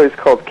another place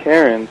called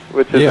Karen's,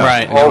 which is Yeah,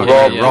 Right. all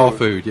yeah, raw raw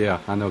food. food. Yeah,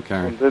 I know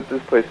Karen. And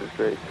this place is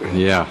great, too.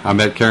 Yeah, I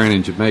met Karen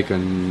in Jamaica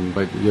in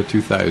about the year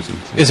 2000.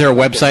 Is there a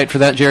website for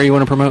that, Jerry, you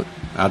want to promote?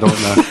 I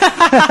don't know.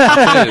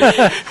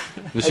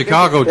 The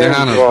Chicago Karen's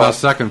Diner is raw. my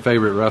second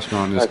favorite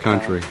restaurant in this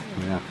country.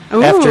 Yeah.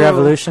 After Ooh.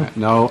 Evolution?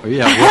 No,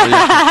 yeah, well,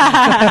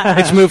 yeah.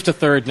 It's moved to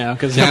third now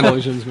because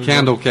Evolution's moved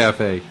Candle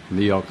Cafe,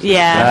 New York City.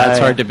 Yeah. That's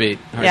yeah. hard to beat.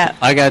 Yeah.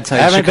 I got to tell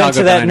I you, haven't Chicago been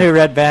to that Diner. new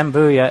Red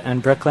Bamboo yet in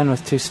Brooklyn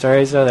with 2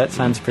 stories, though. That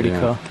sounds pretty Yeah.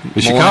 cool.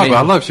 But Chicago,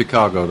 I love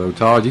Chicago, though,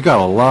 Todd. You got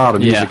a lot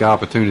of music Yeah.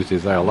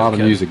 opportunities there, a lot of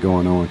Okay. music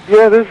going on.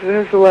 Yeah,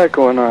 there's a lot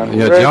going on.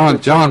 Yeah,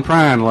 Right? John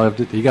Prine loved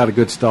it. He got a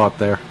good start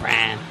there.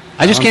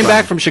 I just came I'm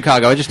back fine. from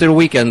Chicago. I just did a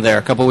weekend there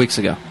a couple weeks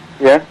ago.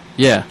 Yeah?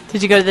 Yeah.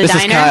 Did you go to the This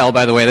diner? is Kyle,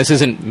 by the way. This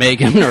isn't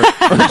Megan or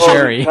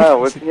Jerry.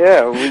 Oh,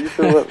 yeah, well, you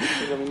should let me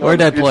know.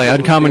 Where'd I play? You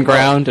should Uncommon let me know.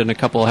 Ground and a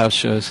couple of house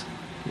shows.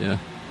 Yeah.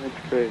 That's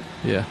great.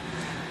 Yeah.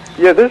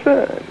 Yeah, there's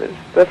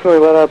definitely a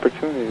lot of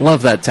opportunities.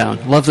 Love that town.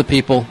 Love the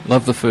people.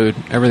 Love the food.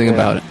 Everything Yeah.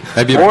 about it.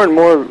 Have you More and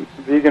more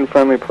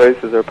vegan-friendly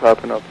places are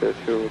popping up there,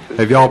 too. Which is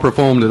have y'all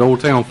performed at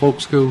Old Town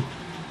Folk School?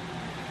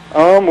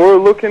 We're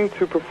looking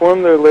to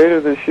perform there later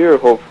this year,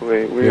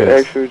 hopefully. We're Yes.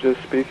 actually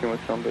just speaking with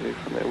somebody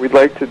from there. We'd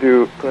like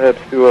to perhaps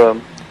do a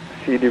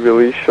CD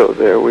release show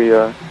there. We,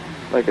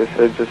 like I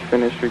said, just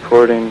finished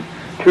recording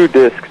 2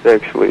 discs,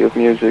 actually, of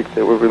music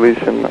that we're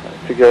releasing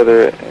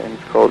together, and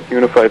it's called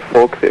Unified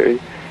Folk Theory.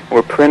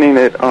 We're printing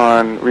it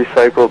on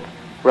recycled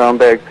brown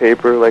bag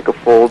paper, like a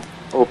fold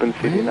open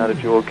CD, not a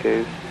jewel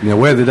case. Now,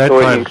 where did that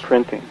Soy title? ink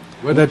printing.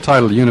 Where that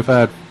title?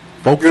 Unified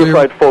Folk Theory?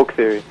 Unified Folk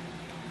Theory.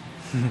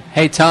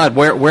 Hey, Todd,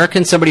 where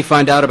can somebody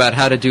find out about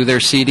how to do their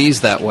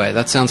CDs that way?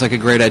 That sounds like a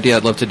great idea.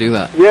 I'd love to do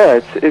that.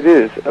 Yeah, it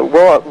is.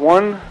 Well,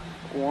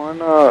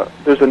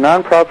 there's a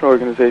nonprofit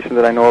organization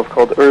that I know of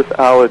called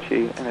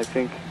Earthology, and I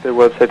think their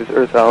website is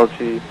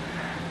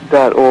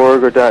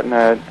earthology.org or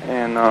 .net,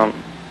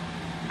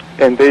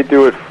 and they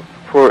do it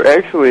for.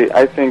 Actually,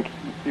 I think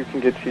you can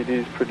get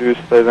CDs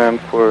produced by them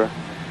for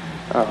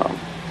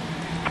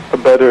a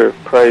better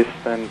price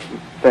than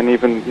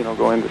even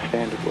going the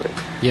standard way.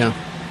 Yeah.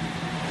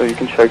 So you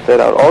can check that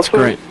out. Also,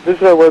 great.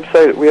 visit our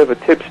website. We have a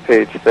tips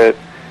page that,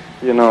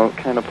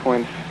 kind of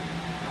points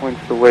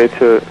the way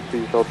to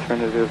these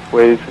alternative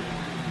ways of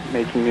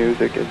making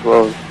music as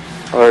well as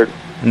art.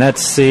 And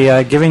that's the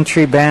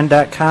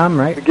GivingTreeBand.com,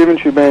 right?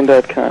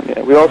 GivingTreeBand.com,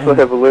 yeah. We also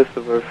have a list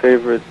of our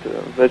favorite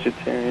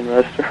vegetarian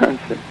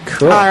restaurants.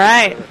 Cool. All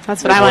right.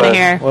 That's what I want to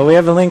hear. Well, we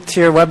have a link to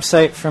your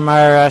website from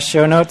our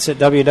show notes at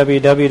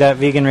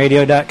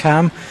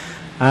www.veganradio.com.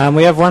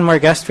 We have one more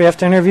guest we have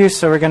to interview,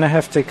 so we're going to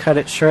have to cut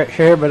it short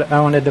here, but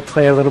I wanted to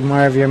play a little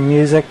more of your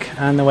music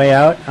on the way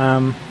out.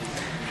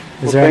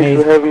 Is there Thanks any...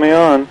 for having me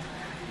on.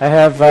 I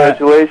have...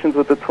 Congratulations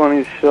with the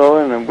 20th show,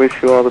 and I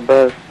wish you all the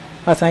best.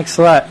 Oh, thanks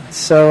a lot.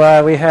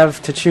 So we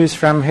have to choose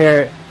from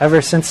here,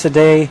 Ever Since the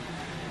Day,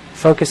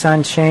 Focus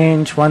on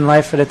Change, One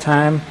Life at a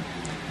Time.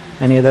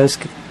 Any of those?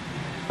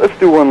 Let's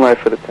do One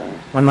Life at a Time.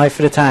 One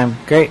Life at a Time.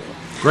 Great.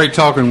 Great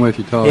talking with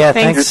you, Todd. Yeah,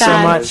 Thanks, thanks so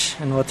Todd. much,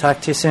 and we'll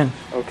talk to you soon.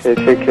 Okay,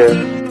 take care.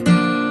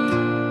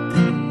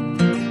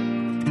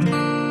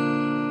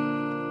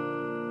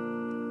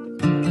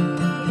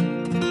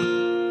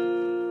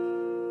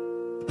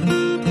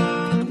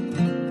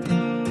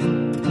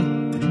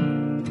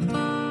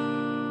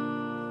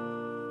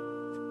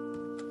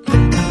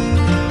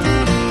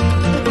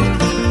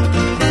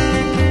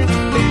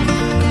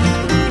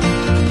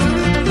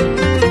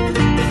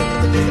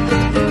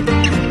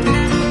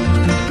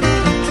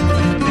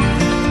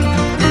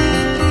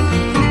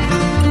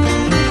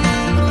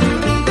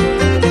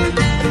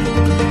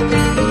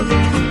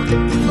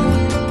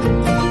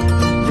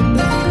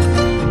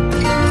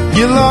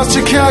 You lost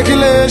your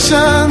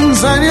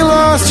calculations and you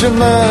lost your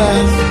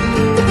math.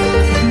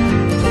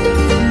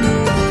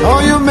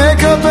 All your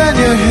makeup and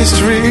your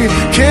history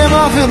came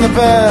off in the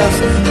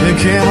bath. It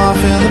came off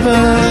in the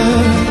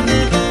bath.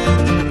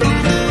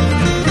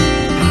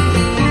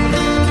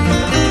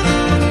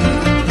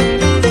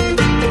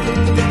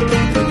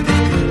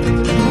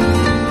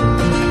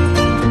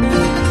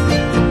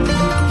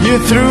 You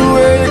threw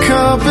away your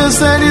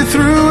compass and you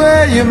threw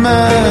away your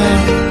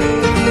mind.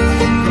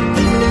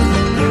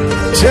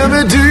 Tell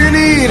me, do you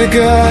need a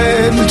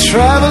guide to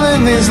travel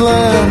in these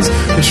lands,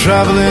 to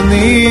travel in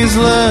these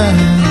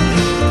lands?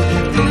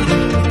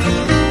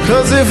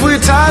 'Cause if we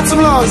tied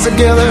some logs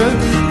together,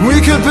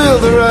 we could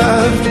build a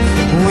raft,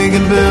 we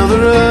can build a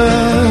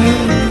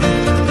raft.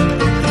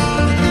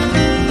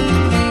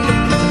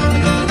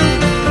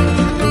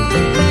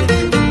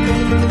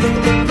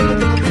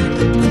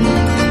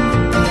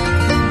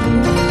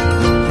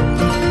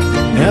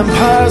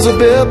 Empires were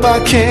built by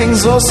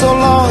kings oh so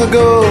long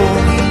ago,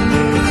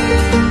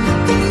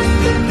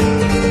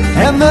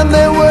 and then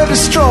they were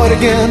destroyed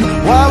again.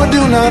 Why we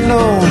do not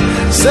know,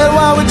 said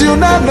why we do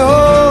not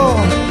know.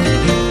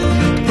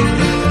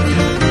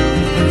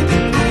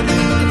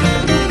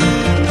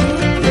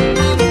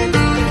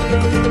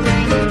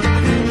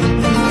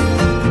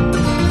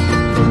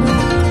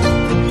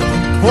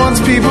 Once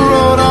people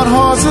rode on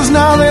horses,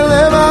 now they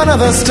live under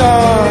the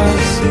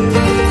stars.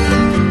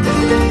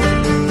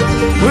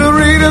 We'll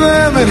read of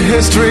them in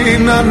history,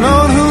 not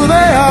knowing who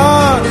they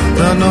are,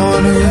 not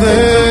knowing who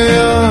they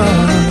are.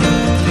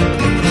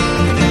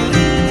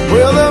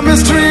 Well, the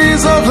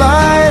mysteries of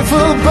life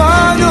will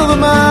boggle the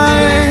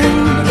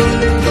mind.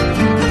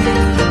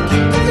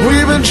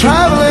 We've been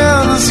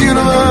traveling this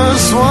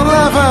universe one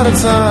life at a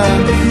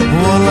time,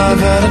 one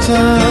life at a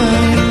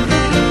time.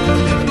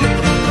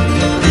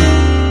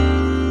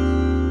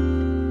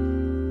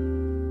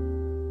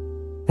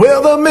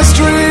 Well, the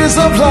mysteries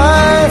of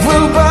life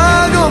will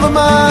boggle the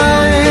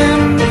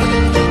mind.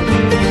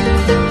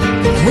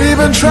 We've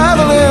been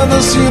traveling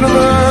this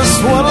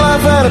universe one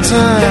life at a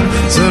time,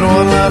 said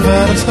one life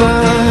at a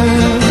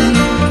time.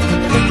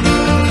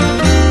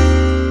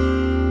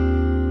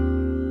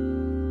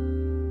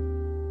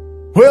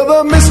 Well,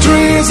 the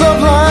mysteries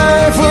of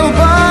life will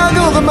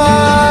boggle the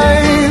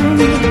mind.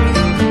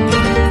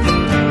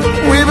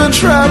 We've been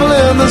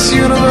traveling this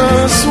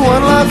universe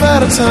one life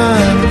at a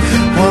time,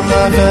 one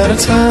life at a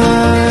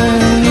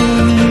time.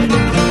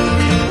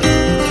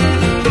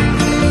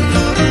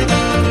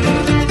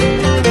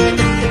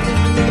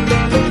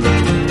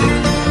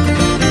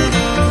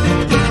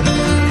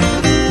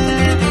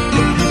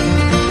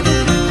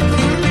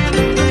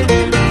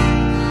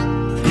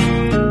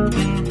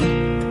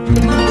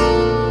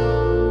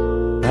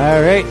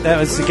 All right, that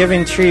was the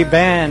Giving Tree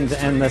Band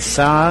and the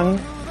song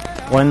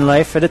One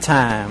Life at a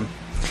Time.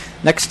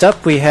 Next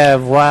up, we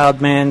have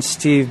Wild Man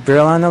Steve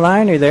Brill on the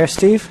line. Are you there,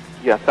 Steve?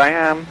 Yes, I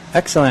am.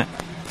 Excellent.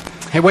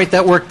 Hey, wait,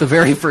 that worked the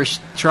very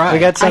first try. We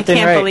got something I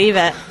can't right. believe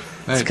it.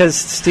 It's because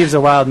Steve's a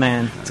wild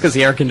man. It's because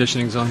the air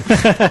conditioning's on.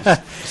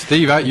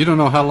 Steve, you don't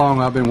know how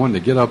long I've been wanting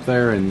to get up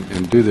there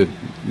and do the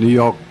New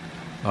York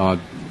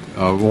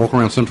walk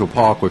around Central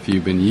Park with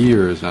you. Been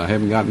years, and I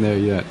haven't gotten there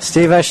yet.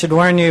 Steve, I should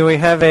warn you, we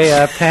have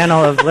a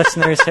panel of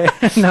listeners here.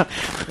 No,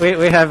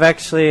 we have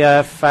actually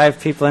 5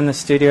 people in the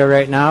studio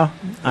right now.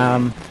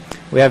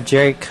 We have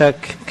Jerry Cook,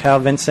 Cal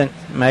Vincent,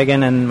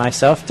 Megan, and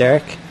myself,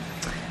 Derek.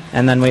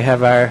 And then we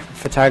have our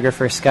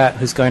photographer, Scott,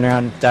 who's going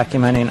around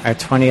documenting our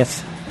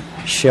 20th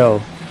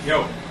show.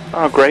 Yo.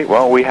 Oh, great.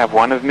 Well, we have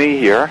one of me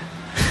here.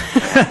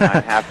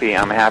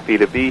 I'm happy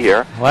to be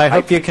here. Well, I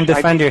hope you can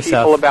defend I teach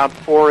yourself. people about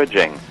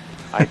foraging.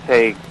 I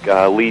take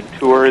lead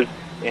tours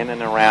in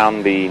and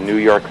around the New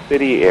York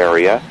City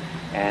area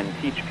and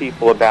teach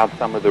people about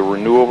some of the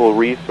renewable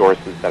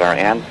resources that our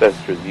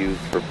ancestors used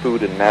for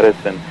food and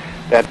medicine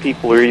that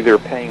people are either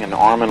paying an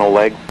arm and a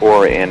leg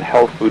for in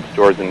health food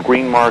stores and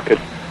green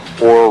markets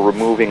or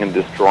removing and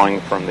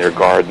destroying from their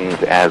gardens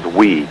as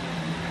weeds.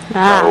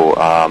 So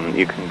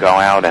you can go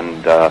out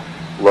and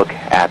look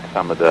at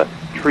some of the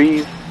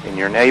trees in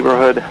your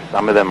neighborhood.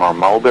 Some of them are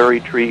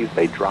mulberry trees.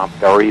 They drop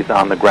berries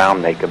on the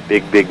ground, make a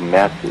big, big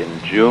mess in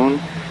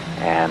June,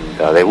 and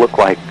they look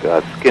like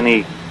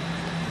skinny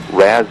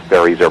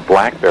raspberries or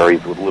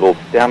blackberries with little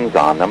stems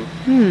on them,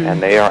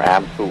 and they are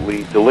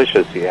absolutely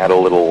delicious. You add a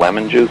little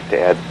lemon juice to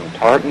add some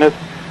tartness,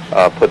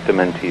 put them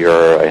into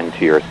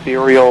your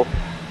cereal,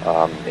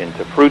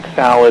 into fruit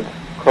salads,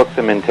 cook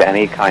them into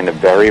any kind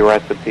of berry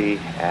recipe,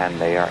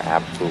 and they are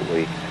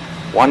absolutely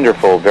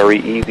wonderful, very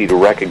easy to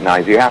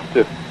recognize. You have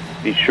to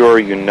be sure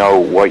you know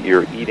what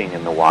you're eating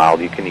in the wild.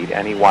 You can eat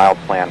any wild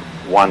plant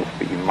once,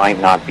 but you might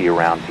not be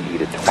around to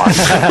eat it twice.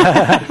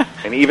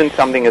 And even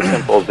something as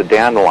simple as a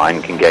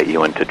dandelion can get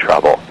you into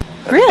trouble.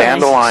 Really? A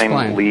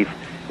dandelion leaf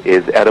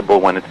is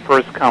edible when it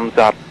first comes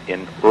up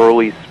in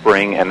early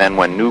spring and then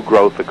when new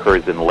growth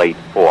occurs in late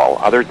fall.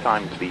 Other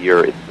times of the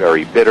year it's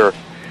very bitter.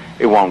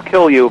 It won't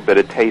kill you, but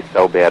it tastes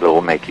so bad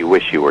it'll make you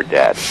wish you were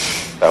dead.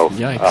 So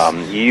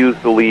you use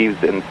the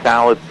leaves in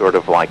salads sort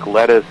of like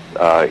lettuce.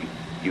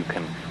 You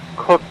can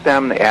cook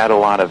them. They add a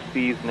lot of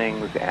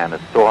seasonings and a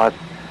sauce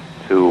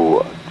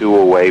to do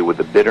away with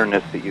the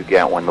bitterness that you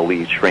get when the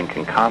leaves shrink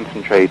and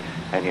concentrate,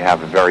 and you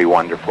have a very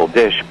wonderful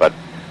dish. But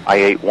I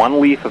ate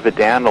one leaf of a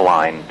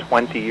dandelion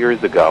 20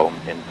 years ago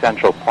in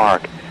Central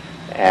Park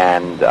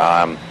and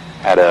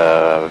had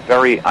a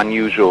very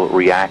unusual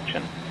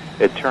reaction.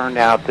 it turned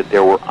out that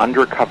there were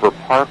undercover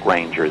park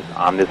rangers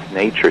on this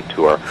nature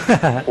tour,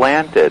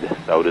 planted,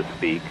 so to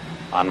speak,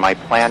 on my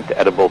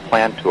edible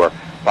plant tour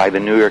by the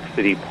New York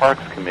City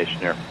Parks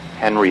Commissioner,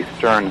 Henry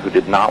Stern, who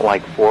did not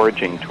like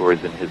foraging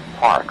tours in his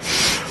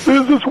parks.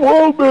 There's this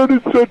wild man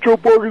in Central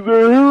Park. He's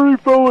a hairy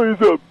fellow.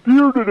 He's a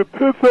beard and a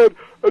pith head,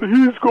 and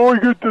he's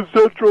going into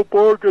Central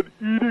Park and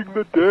eating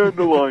the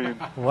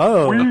dandelions.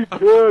 Whoa. We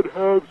can't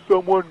have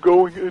someone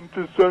going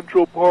into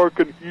Central Park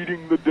and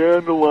eating the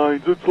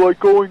dandelions. It's like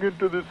going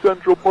into the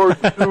Central Park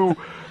Zoo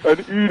and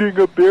eating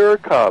a bear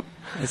cub.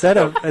 Is that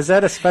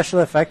a special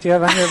effect you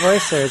have on your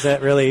voice, or is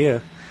that really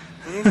you?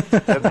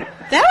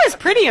 That was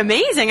pretty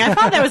amazing. I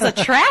thought that was a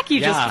track you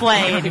just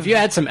played. If you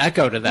add some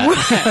echo to that,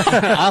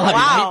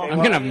 I'm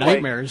going to have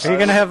nightmares. Are you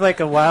going to have like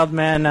a Wild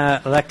Man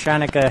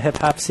electronic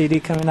hip-hop CD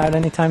coming out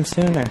anytime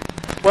soon? Or?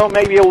 Well,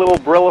 maybe a little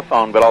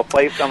Brillaphone, but I'll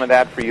play some of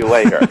that for you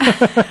later.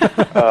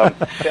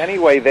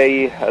 Anyway,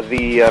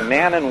 the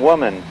man and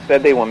woman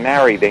said they were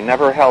married. They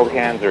never held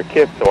hands or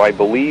kissed, so I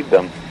believed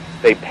them.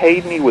 They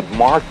paid me with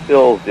marked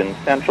bills in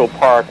Central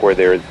Park, where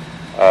there's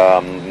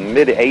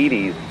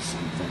mid-'80s.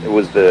 It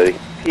was the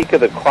peak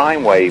of the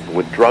crime wave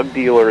with drug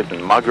dealers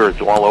and muggers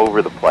all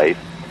over the place.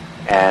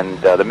 And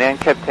the man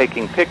kept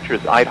taking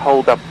pictures. I'd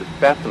hold up the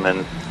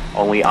specimens,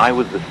 only I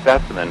was the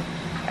specimen.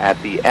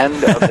 At the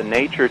end of the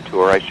nature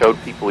tour, I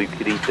showed people you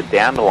could eat the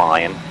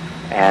dandelion,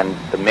 and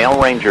the male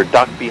ranger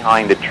ducked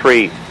behind a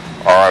tree.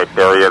 All right,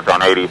 there he is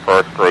on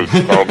 81st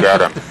Street. Go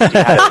get him. He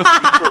had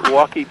a secret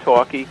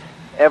walkie-talkie.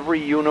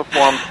 Every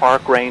uniformed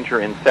park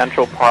ranger in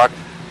Central Park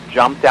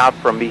jumped out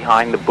from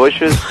behind the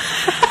bushes.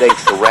 They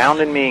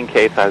surrounded me in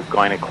case I was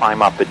going to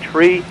climb up a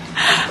tree,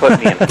 put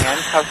me in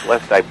handcuffs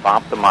lest I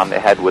bop them on the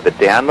head with a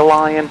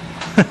dandelion.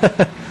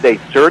 They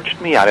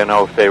searched me. I don't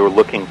know if they were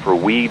looking for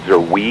weeds or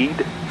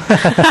weed.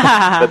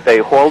 But they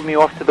hauled me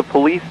off to the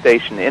police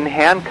station in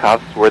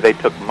handcuffs, where they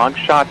took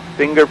mugshots,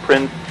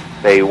 fingerprints.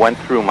 They went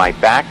through my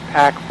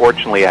backpack.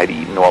 Fortunately, I'd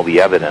eaten all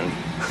the evidence.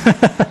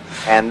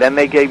 And then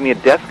they gave me a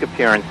desk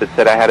appearance that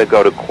said I had to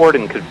go to court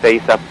and could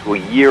face up to a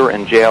year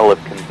in jail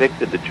if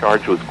convicted. The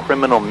charge was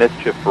criminal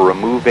mischief for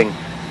removing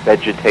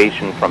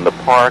vegetation from the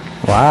park.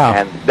 Wow.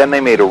 And then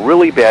they made a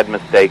really bad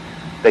mistake.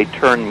 They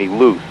turned me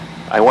loose.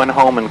 I went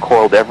home and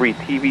called every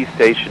TV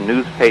station,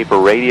 newspaper,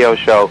 radio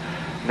show.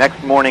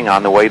 Next morning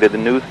on the way to the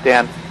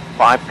newsstand,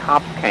 5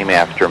 cops came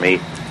after me.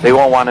 They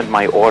all wanted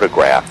my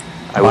autograph.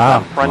 I was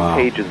on front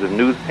pages of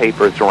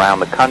newspapers around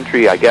the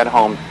country. I get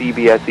home,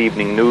 CBS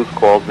Evening News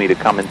calls me to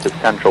come into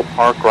Central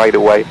Park right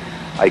away.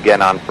 I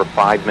get on for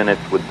 5 minutes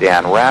with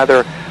Dan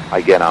Rather.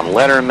 I get on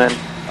Letterman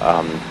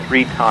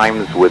 3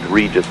 times with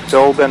Regis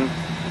Philbin.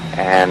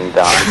 And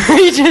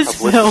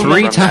Regis Philbin.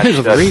 3 times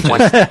with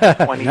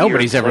Regis. 20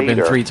 Nobody's ever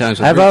been 3 times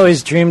with I've Regis.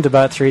 always dreamed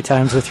about 3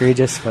 times with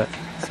Regis, but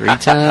 3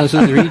 times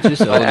with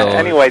Regis. Oh, no.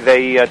 Anyway,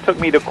 they took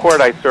me to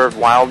court. I served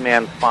Wild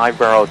Man's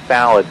 5-barrel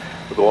salad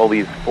with all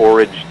these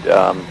foraged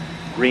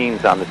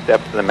greens on the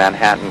steps of the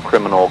Manhattan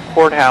Criminal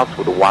Courthouse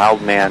with a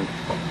Wild Man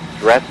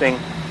dressing.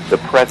 The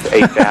press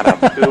ate that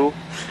up, too.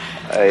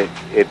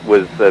 It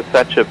was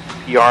such a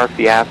PR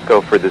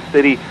fiasco for the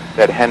city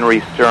that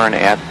Henry Stern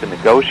asked to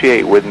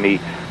negotiate with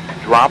me,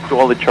 dropped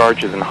all the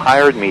charges, and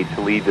hired me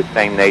to lead the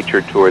same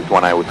nature tours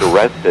when I was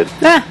arrested.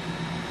 Wow.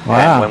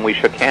 And when we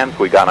shook hands,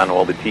 we got on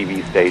all the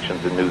TV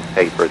stations and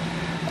newspapers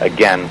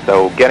again.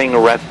 So getting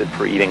arrested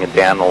for eating a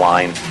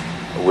dandelion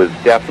was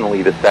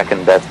definitely the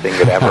second best thing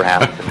that ever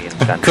happened to me in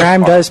Central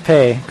crime Park. does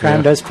pay.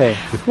 Crime does pay.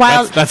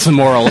 That's the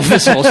moral of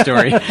this whole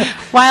story.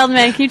 Wild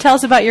Man, can you tell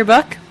us about your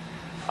book?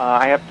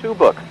 I have 2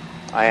 books.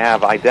 I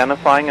have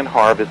Identifying and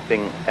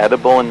Harvesting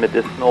Edible and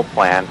Medicinal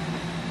Plants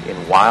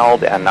in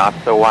Wild and Not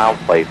So Wild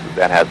Places.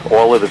 That has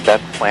all of the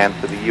best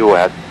plants of the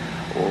U.S.,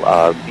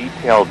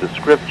 detailed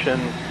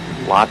descriptions,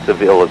 lots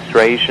of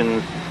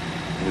illustrations,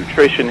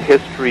 nutrition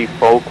history,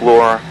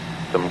 folklore,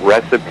 some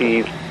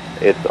recipes.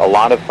 It's a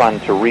lot of fun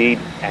to read,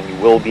 and you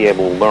will be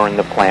able to learn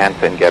the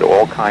plants and get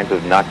all kinds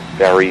of nuts,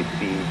 berries,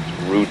 seeds,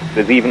 roots.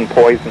 There's even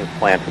poisonous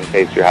plants in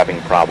case you're having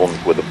problems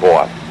with a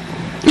boss.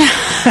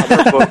 The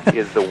other book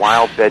is the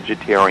Wild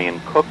Vegetarian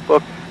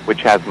Cookbook,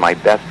 which has my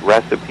best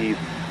recipes,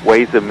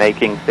 ways of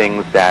making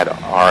things that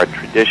are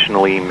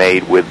traditionally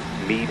made with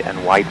meat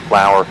and white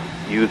flour,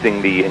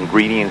 using the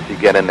ingredients you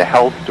get in the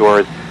health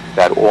stores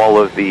that all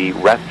of the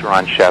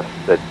restaurant chefs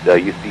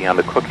that you see on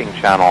the Cooking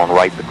Channel and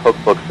write the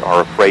cookbooks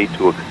are afraid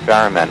to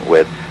experiment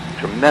with.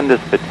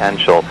 Tremendous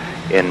potential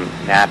in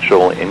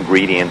natural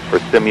ingredients for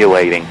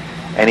simulating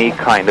any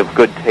kind of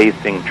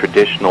good-tasting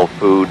traditional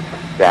food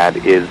that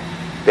is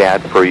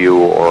bad for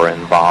you or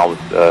involves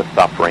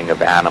suffering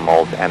of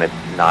animals, and it's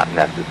not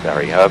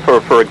necessary.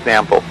 For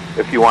example,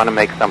 if you want to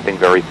make something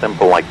very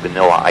simple like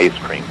vanilla ice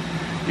cream,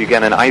 you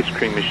get an ice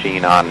cream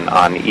machine on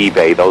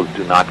eBay. Those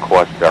do not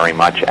cost very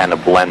much, and a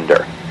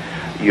blender.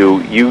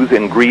 You use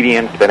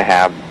ingredients that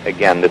have,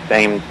 again, the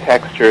same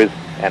textures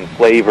and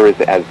flavors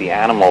as the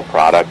animal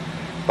product,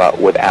 but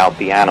without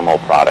the animal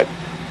product.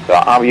 So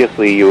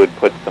obviously you would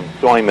put some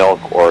soy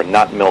milk or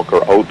nut milk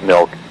or oat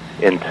milk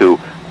into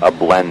a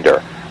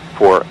blender.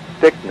 For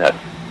thickness,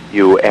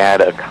 you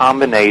add a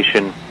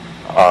combination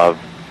of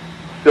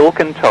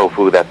silken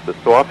tofu, that's the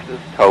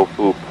softest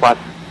tofu, plus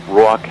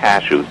raw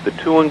cashews. The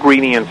two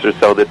ingredients are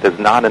so that there's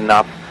not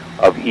enough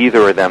of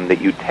either of them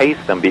that you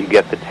taste them, but you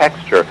get the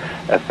texture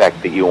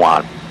effect that you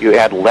want. You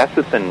add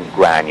lecithin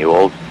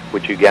granules,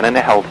 which you get in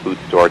a health food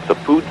store. It's a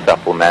food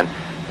supplement,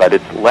 but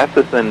it's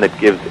lecithin that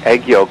gives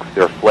egg yolks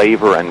their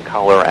flavor and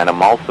color and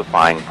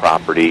emulsifying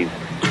properties,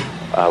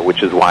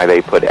 which is why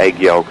they put egg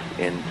yolks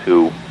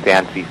into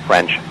fancy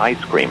French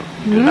ice cream.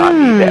 You do not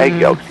need the egg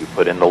yolks. You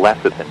put in the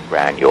lecithin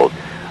granules.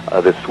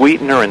 The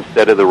sweetener,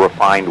 instead of the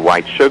refined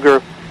white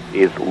sugar,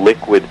 is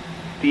liquid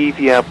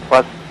stevia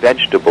plus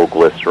vegetable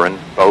glycerin,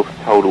 both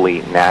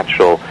totally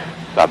natural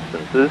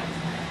substances.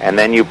 And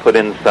then you put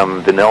in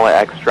some vanilla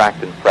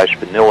extract and fresh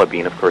vanilla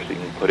bean. Of course, you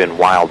can put in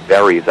wild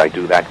berries. I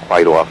do that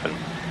quite often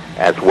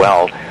as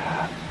well.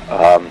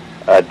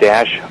 A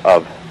dash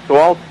of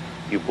salt.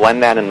 You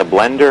blend that in the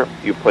blender.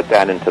 You put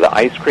that into the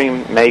ice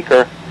cream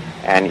maker,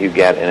 and you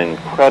get an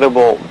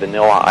incredible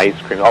vanilla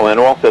ice cream. Oh, and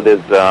also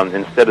there's,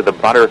 instead of the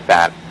butter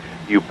fat,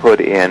 you put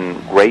in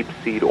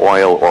grapeseed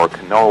oil or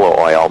canola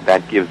oil.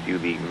 That gives you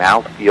the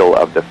mouthfeel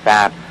of the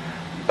fat,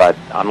 but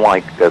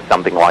unlike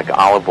something like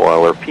olive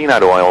oil or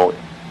peanut oil,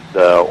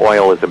 the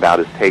oil is about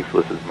as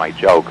tasteless as my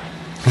jokes.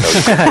 So you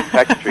get the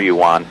texture you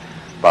want,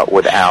 but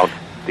without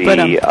the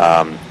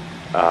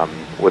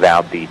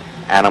without the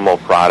animal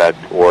product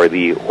or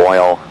the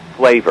oil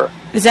flavor.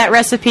 Is that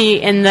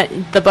recipe in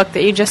the book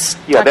that you just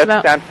talked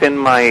about? That's in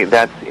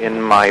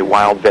my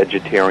Wild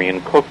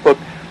Vegetarian Cookbook.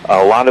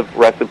 A lot of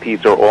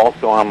recipes are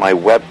also on my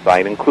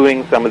website,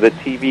 including some of the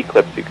TV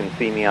clips. You can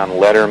see me on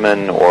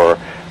Letterman or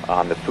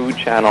on the Food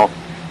Channel,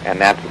 and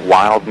that's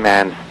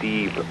Wildman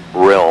Steve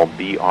Brill,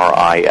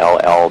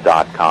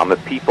 BRILL.com.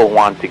 If people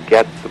want to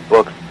get the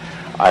books,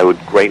 I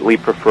would greatly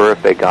prefer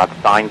if they got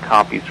signed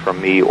copies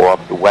from me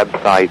off the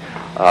website.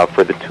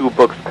 For the two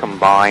books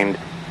combined,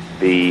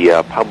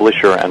 the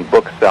publisher and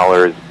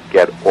booksellers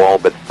get all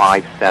but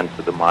 5 cents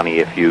of the money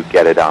if you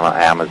get it on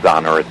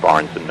Amazon or at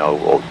Barnes &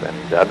 Nobles. And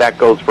that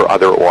goes for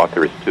other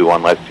authors, too.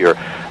 Unless you're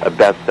a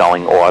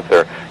best-selling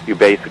author, you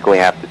basically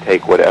have to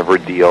take whatever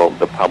deal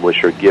the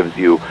publisher gives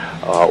you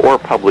or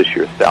publish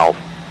yourself.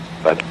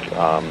 But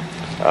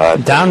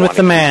down with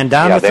the man,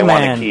 down with the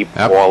man. They want to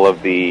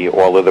keep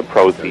all of the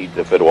proceeds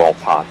if at all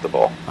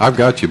possible. I've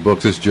got your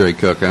books. This is Jerry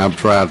Cook, and I've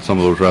tried some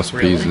of those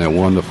recipes, and they're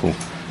wonderful.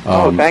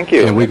 Thank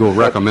you. And we will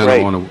recommend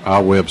them on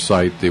our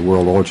website,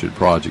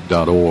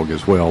 theworldorchardproject.org,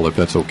 as well, if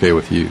that's okay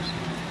with you.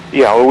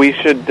 Yeah, well, we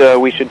should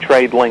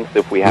trade links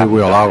if we have. We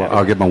will.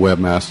 I'll get my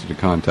webmaster to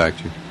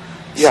contact you.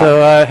 Yeah. So,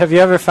 have you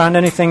ever found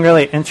anything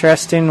really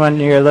interesting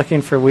when you're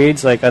looking for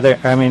weeds,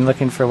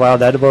 looking for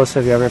wild edibles?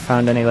 Have you ever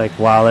found any, like,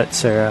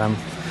 wallets or...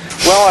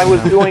 Well, I was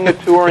doing a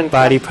tour in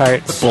body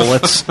parts,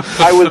 bullets.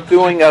 I was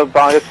doing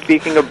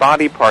speaking of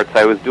body parts,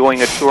 I was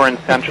doing a tour in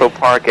Central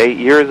Park 8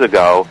 years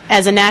ago.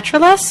 As a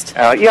naturalist?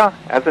 Yeah,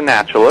 as a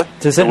naturalist.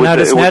 Does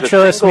does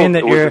naturalist mean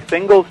that you're... It was a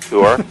singles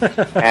tour,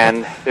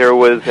 and there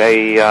was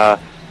a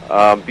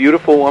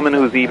beautiful woman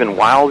who was even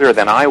wilder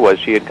than I was.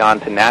 She had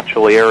gone to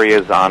natural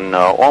areas on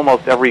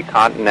almost every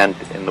continent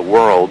in the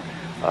world.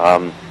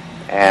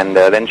 And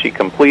then she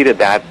completed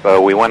that.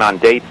 We went on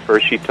dates.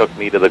 First she took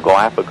me to the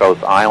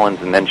Galapagos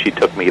Islands, and then she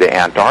took me to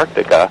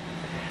Antarctica.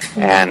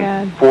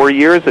 And 4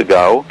 years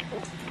ago...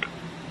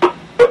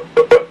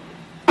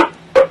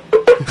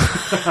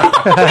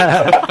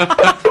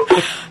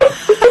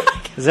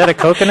 Is that a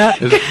coconut?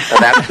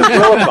 That's the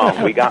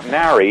xylophone. We got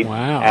married.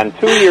 Wow. And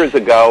 2 years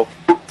ago...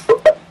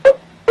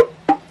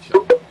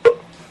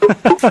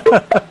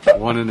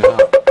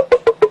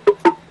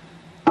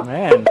 1.5.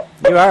 Man,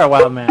 you are a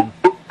wild man.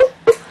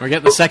 We're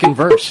getting the second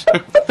verse. You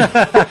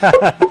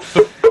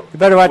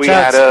better watch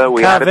out.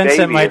 We had a Vincent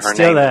baby. might Her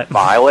steal name that. is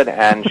Violet,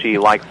 and she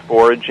likes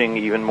foraging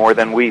even more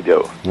than we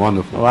do.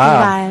 Wonderful. Wow.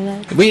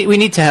 Violet. We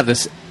need to have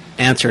this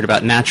answered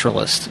about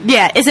naturalist.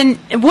 Yeah, how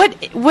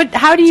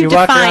do you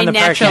walk around define the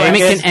park naturalist? I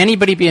mean, can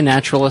anybody be a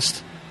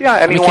naturalist? Yeah,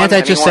 anyone, can't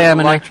I just say I'm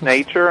a who likes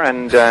naturalist? nature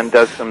and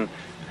does some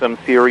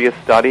serious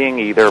studying,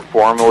 either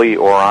formally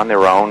or on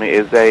their own,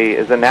 is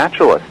a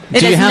naturalist.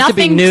 Do you have to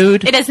be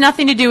nude? It has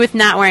nothing to do with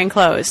not wearing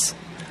clothes.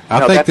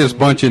 I think this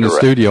bunch in the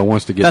studio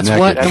wants to get That's naked.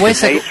 what- That's wait a a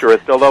second.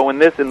 naturist, although in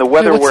the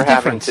weather what's we're the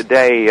having difference?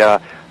 today,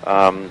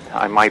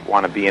 I might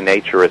want to be a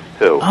naturist,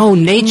 too. Oh,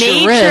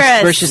 naturist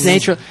Naturist. versus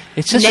nature.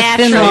 It's just a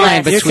thin Naturalist. line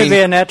You between could be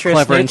a naturist,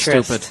 clever and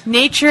naturist. stupid.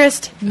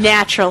 Naturist,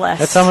 naturalist.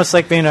 That's almost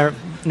like being a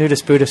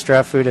nudist, Buddhist,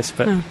 raw foodist,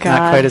 but Oh, not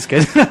God. quite as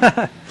good.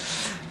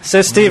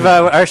 So, Steve,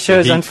 our show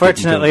is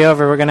unfortunately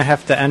over. We're going to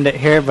have to end it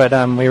here, but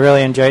we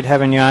really enjoyed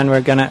having you on.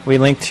 We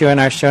linked you in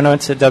our show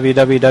notes at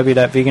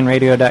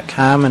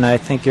www.veganradio.com, and I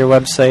think your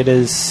website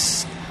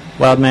is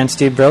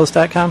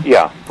wildmanstevebrills.com?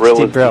 Yeah, Brill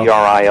Steve is Brill. Brill.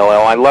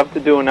 I'd love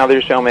to do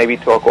another show, maybe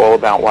talk all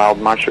about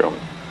wild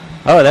mushrooms.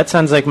 Oh, that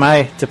sounds like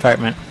my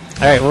department.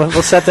 All right,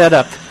 we'll set that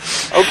up.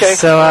 Okay.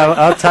 So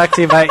I'll talk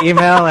to you by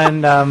email,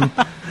 and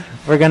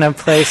we're going to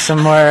play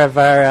some more of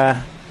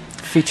our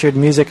featured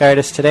music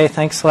artist today.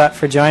 Thanks a lot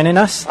for joining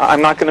us.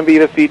 I'm not going to be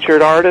the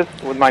featured artist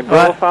with my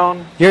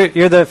xylophone.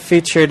 You're the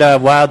featured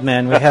wild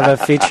man. We have a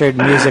featured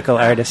musical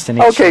artist in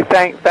each Okay,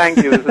 show. thank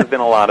you. This has been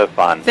a lot of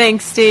fun.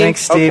 Thanks, Steve.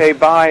 Thanks, Steve. Okay,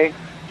 bye.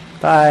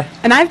 Bye.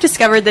 And I've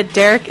discovered that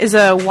Derek is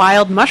a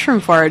wild mushroom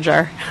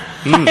forager.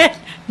 I had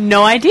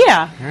no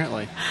idea.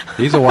 Apparently.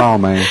 He's a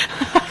wild man.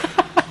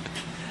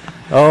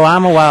 Oh,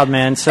 I'm a wild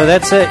man. So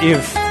that's it.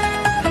 You've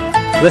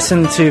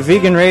listened to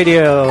Vegan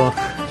Radio.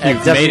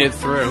 You've made it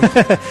through.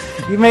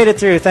 You made it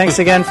through. Thanks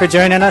again for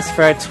joining us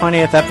for our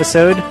 20th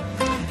episode.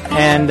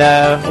 And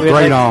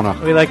Great honor.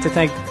 We'd like to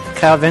thank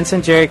Kyle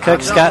Vincent, Jerry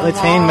Cook, Scott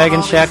Latane,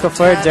 Megan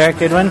Shackelford, Derek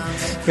Goodwin.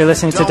 You're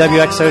listening to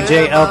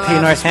WXOJ LP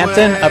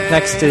Northampton. Up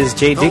next is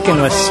Jay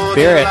Deacon with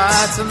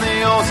Spirits.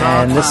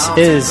 And this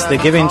is The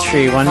Giving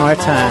Tree one more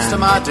time.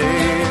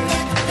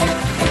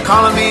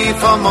 Calling me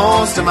for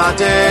most of my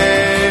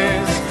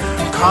days.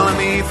 Calling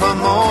me for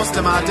most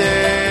of my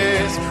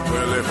days.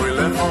 Well, if we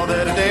live for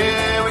that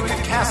day, we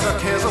could cast our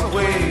cares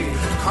away.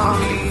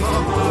 Calling me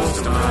for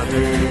most of my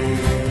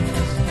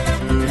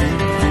days.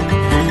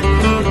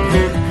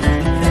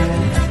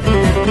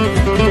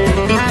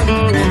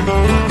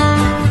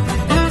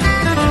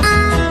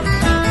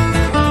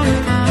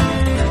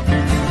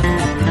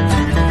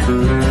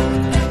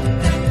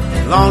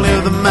 Long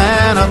live the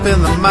man up in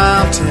the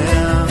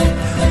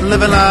mountain,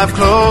 living life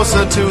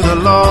closer to the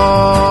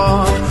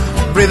Lord,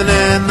 breathing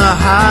in the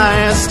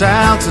highest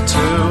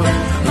altitude.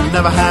 We'll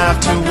never have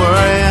to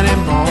worry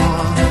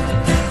anymore.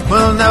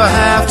 We'll never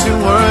have to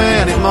worry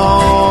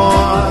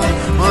anymore.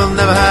 We'll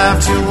never have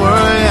to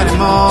worry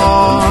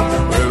anymore.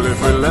 Well, if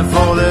we live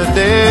for the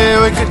day,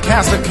 we could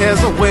cast our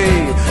cares away.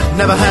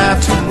 Never have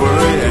to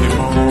worry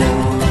anymore.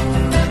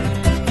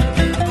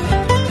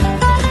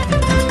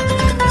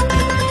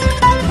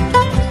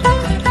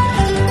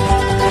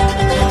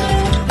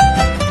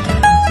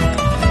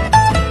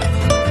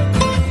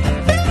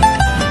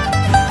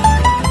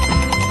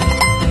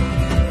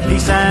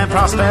 And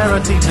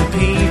prosperity to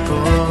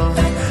people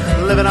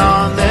living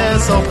on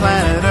this old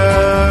planet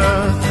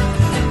Earth.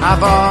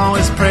 I've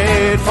always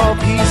prayed for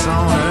peace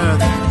on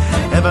earth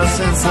ever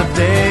since the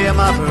day of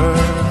my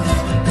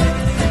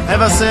birth.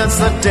 Ever since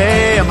the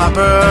day of my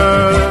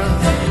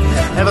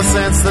birth. Ever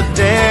since the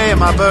day of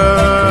my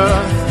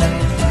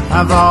birth.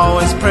 I've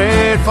always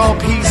prayed for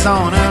peace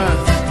on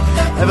earth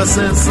ever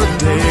since the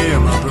day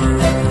of my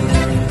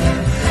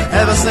birth.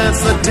 Ever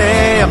since the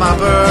day of my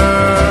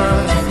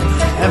birth.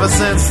 Ever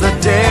since the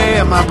day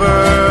of my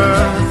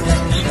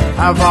birth,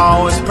 I've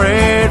always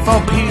prayed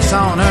for peace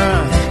on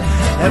earth.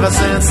 Ever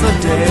since the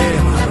day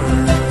of my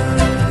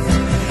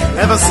birth.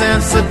 Ever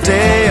since the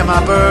day of my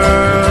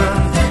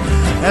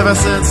birth. Ever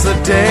since the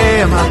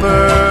day of my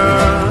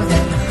birth,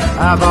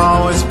 I've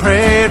always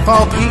prayed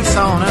for peace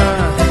on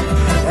earth.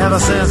 Ever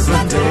since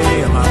the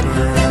day of my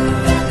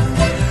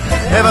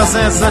birth. Ever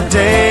since the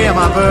day of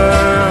my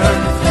birth.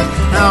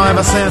 Now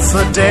ever since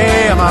the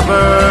day of my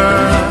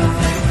birth,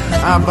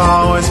 I've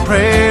always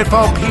prayed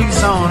for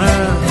peace on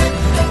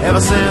earth.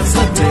 Ever since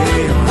the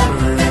day of my birth.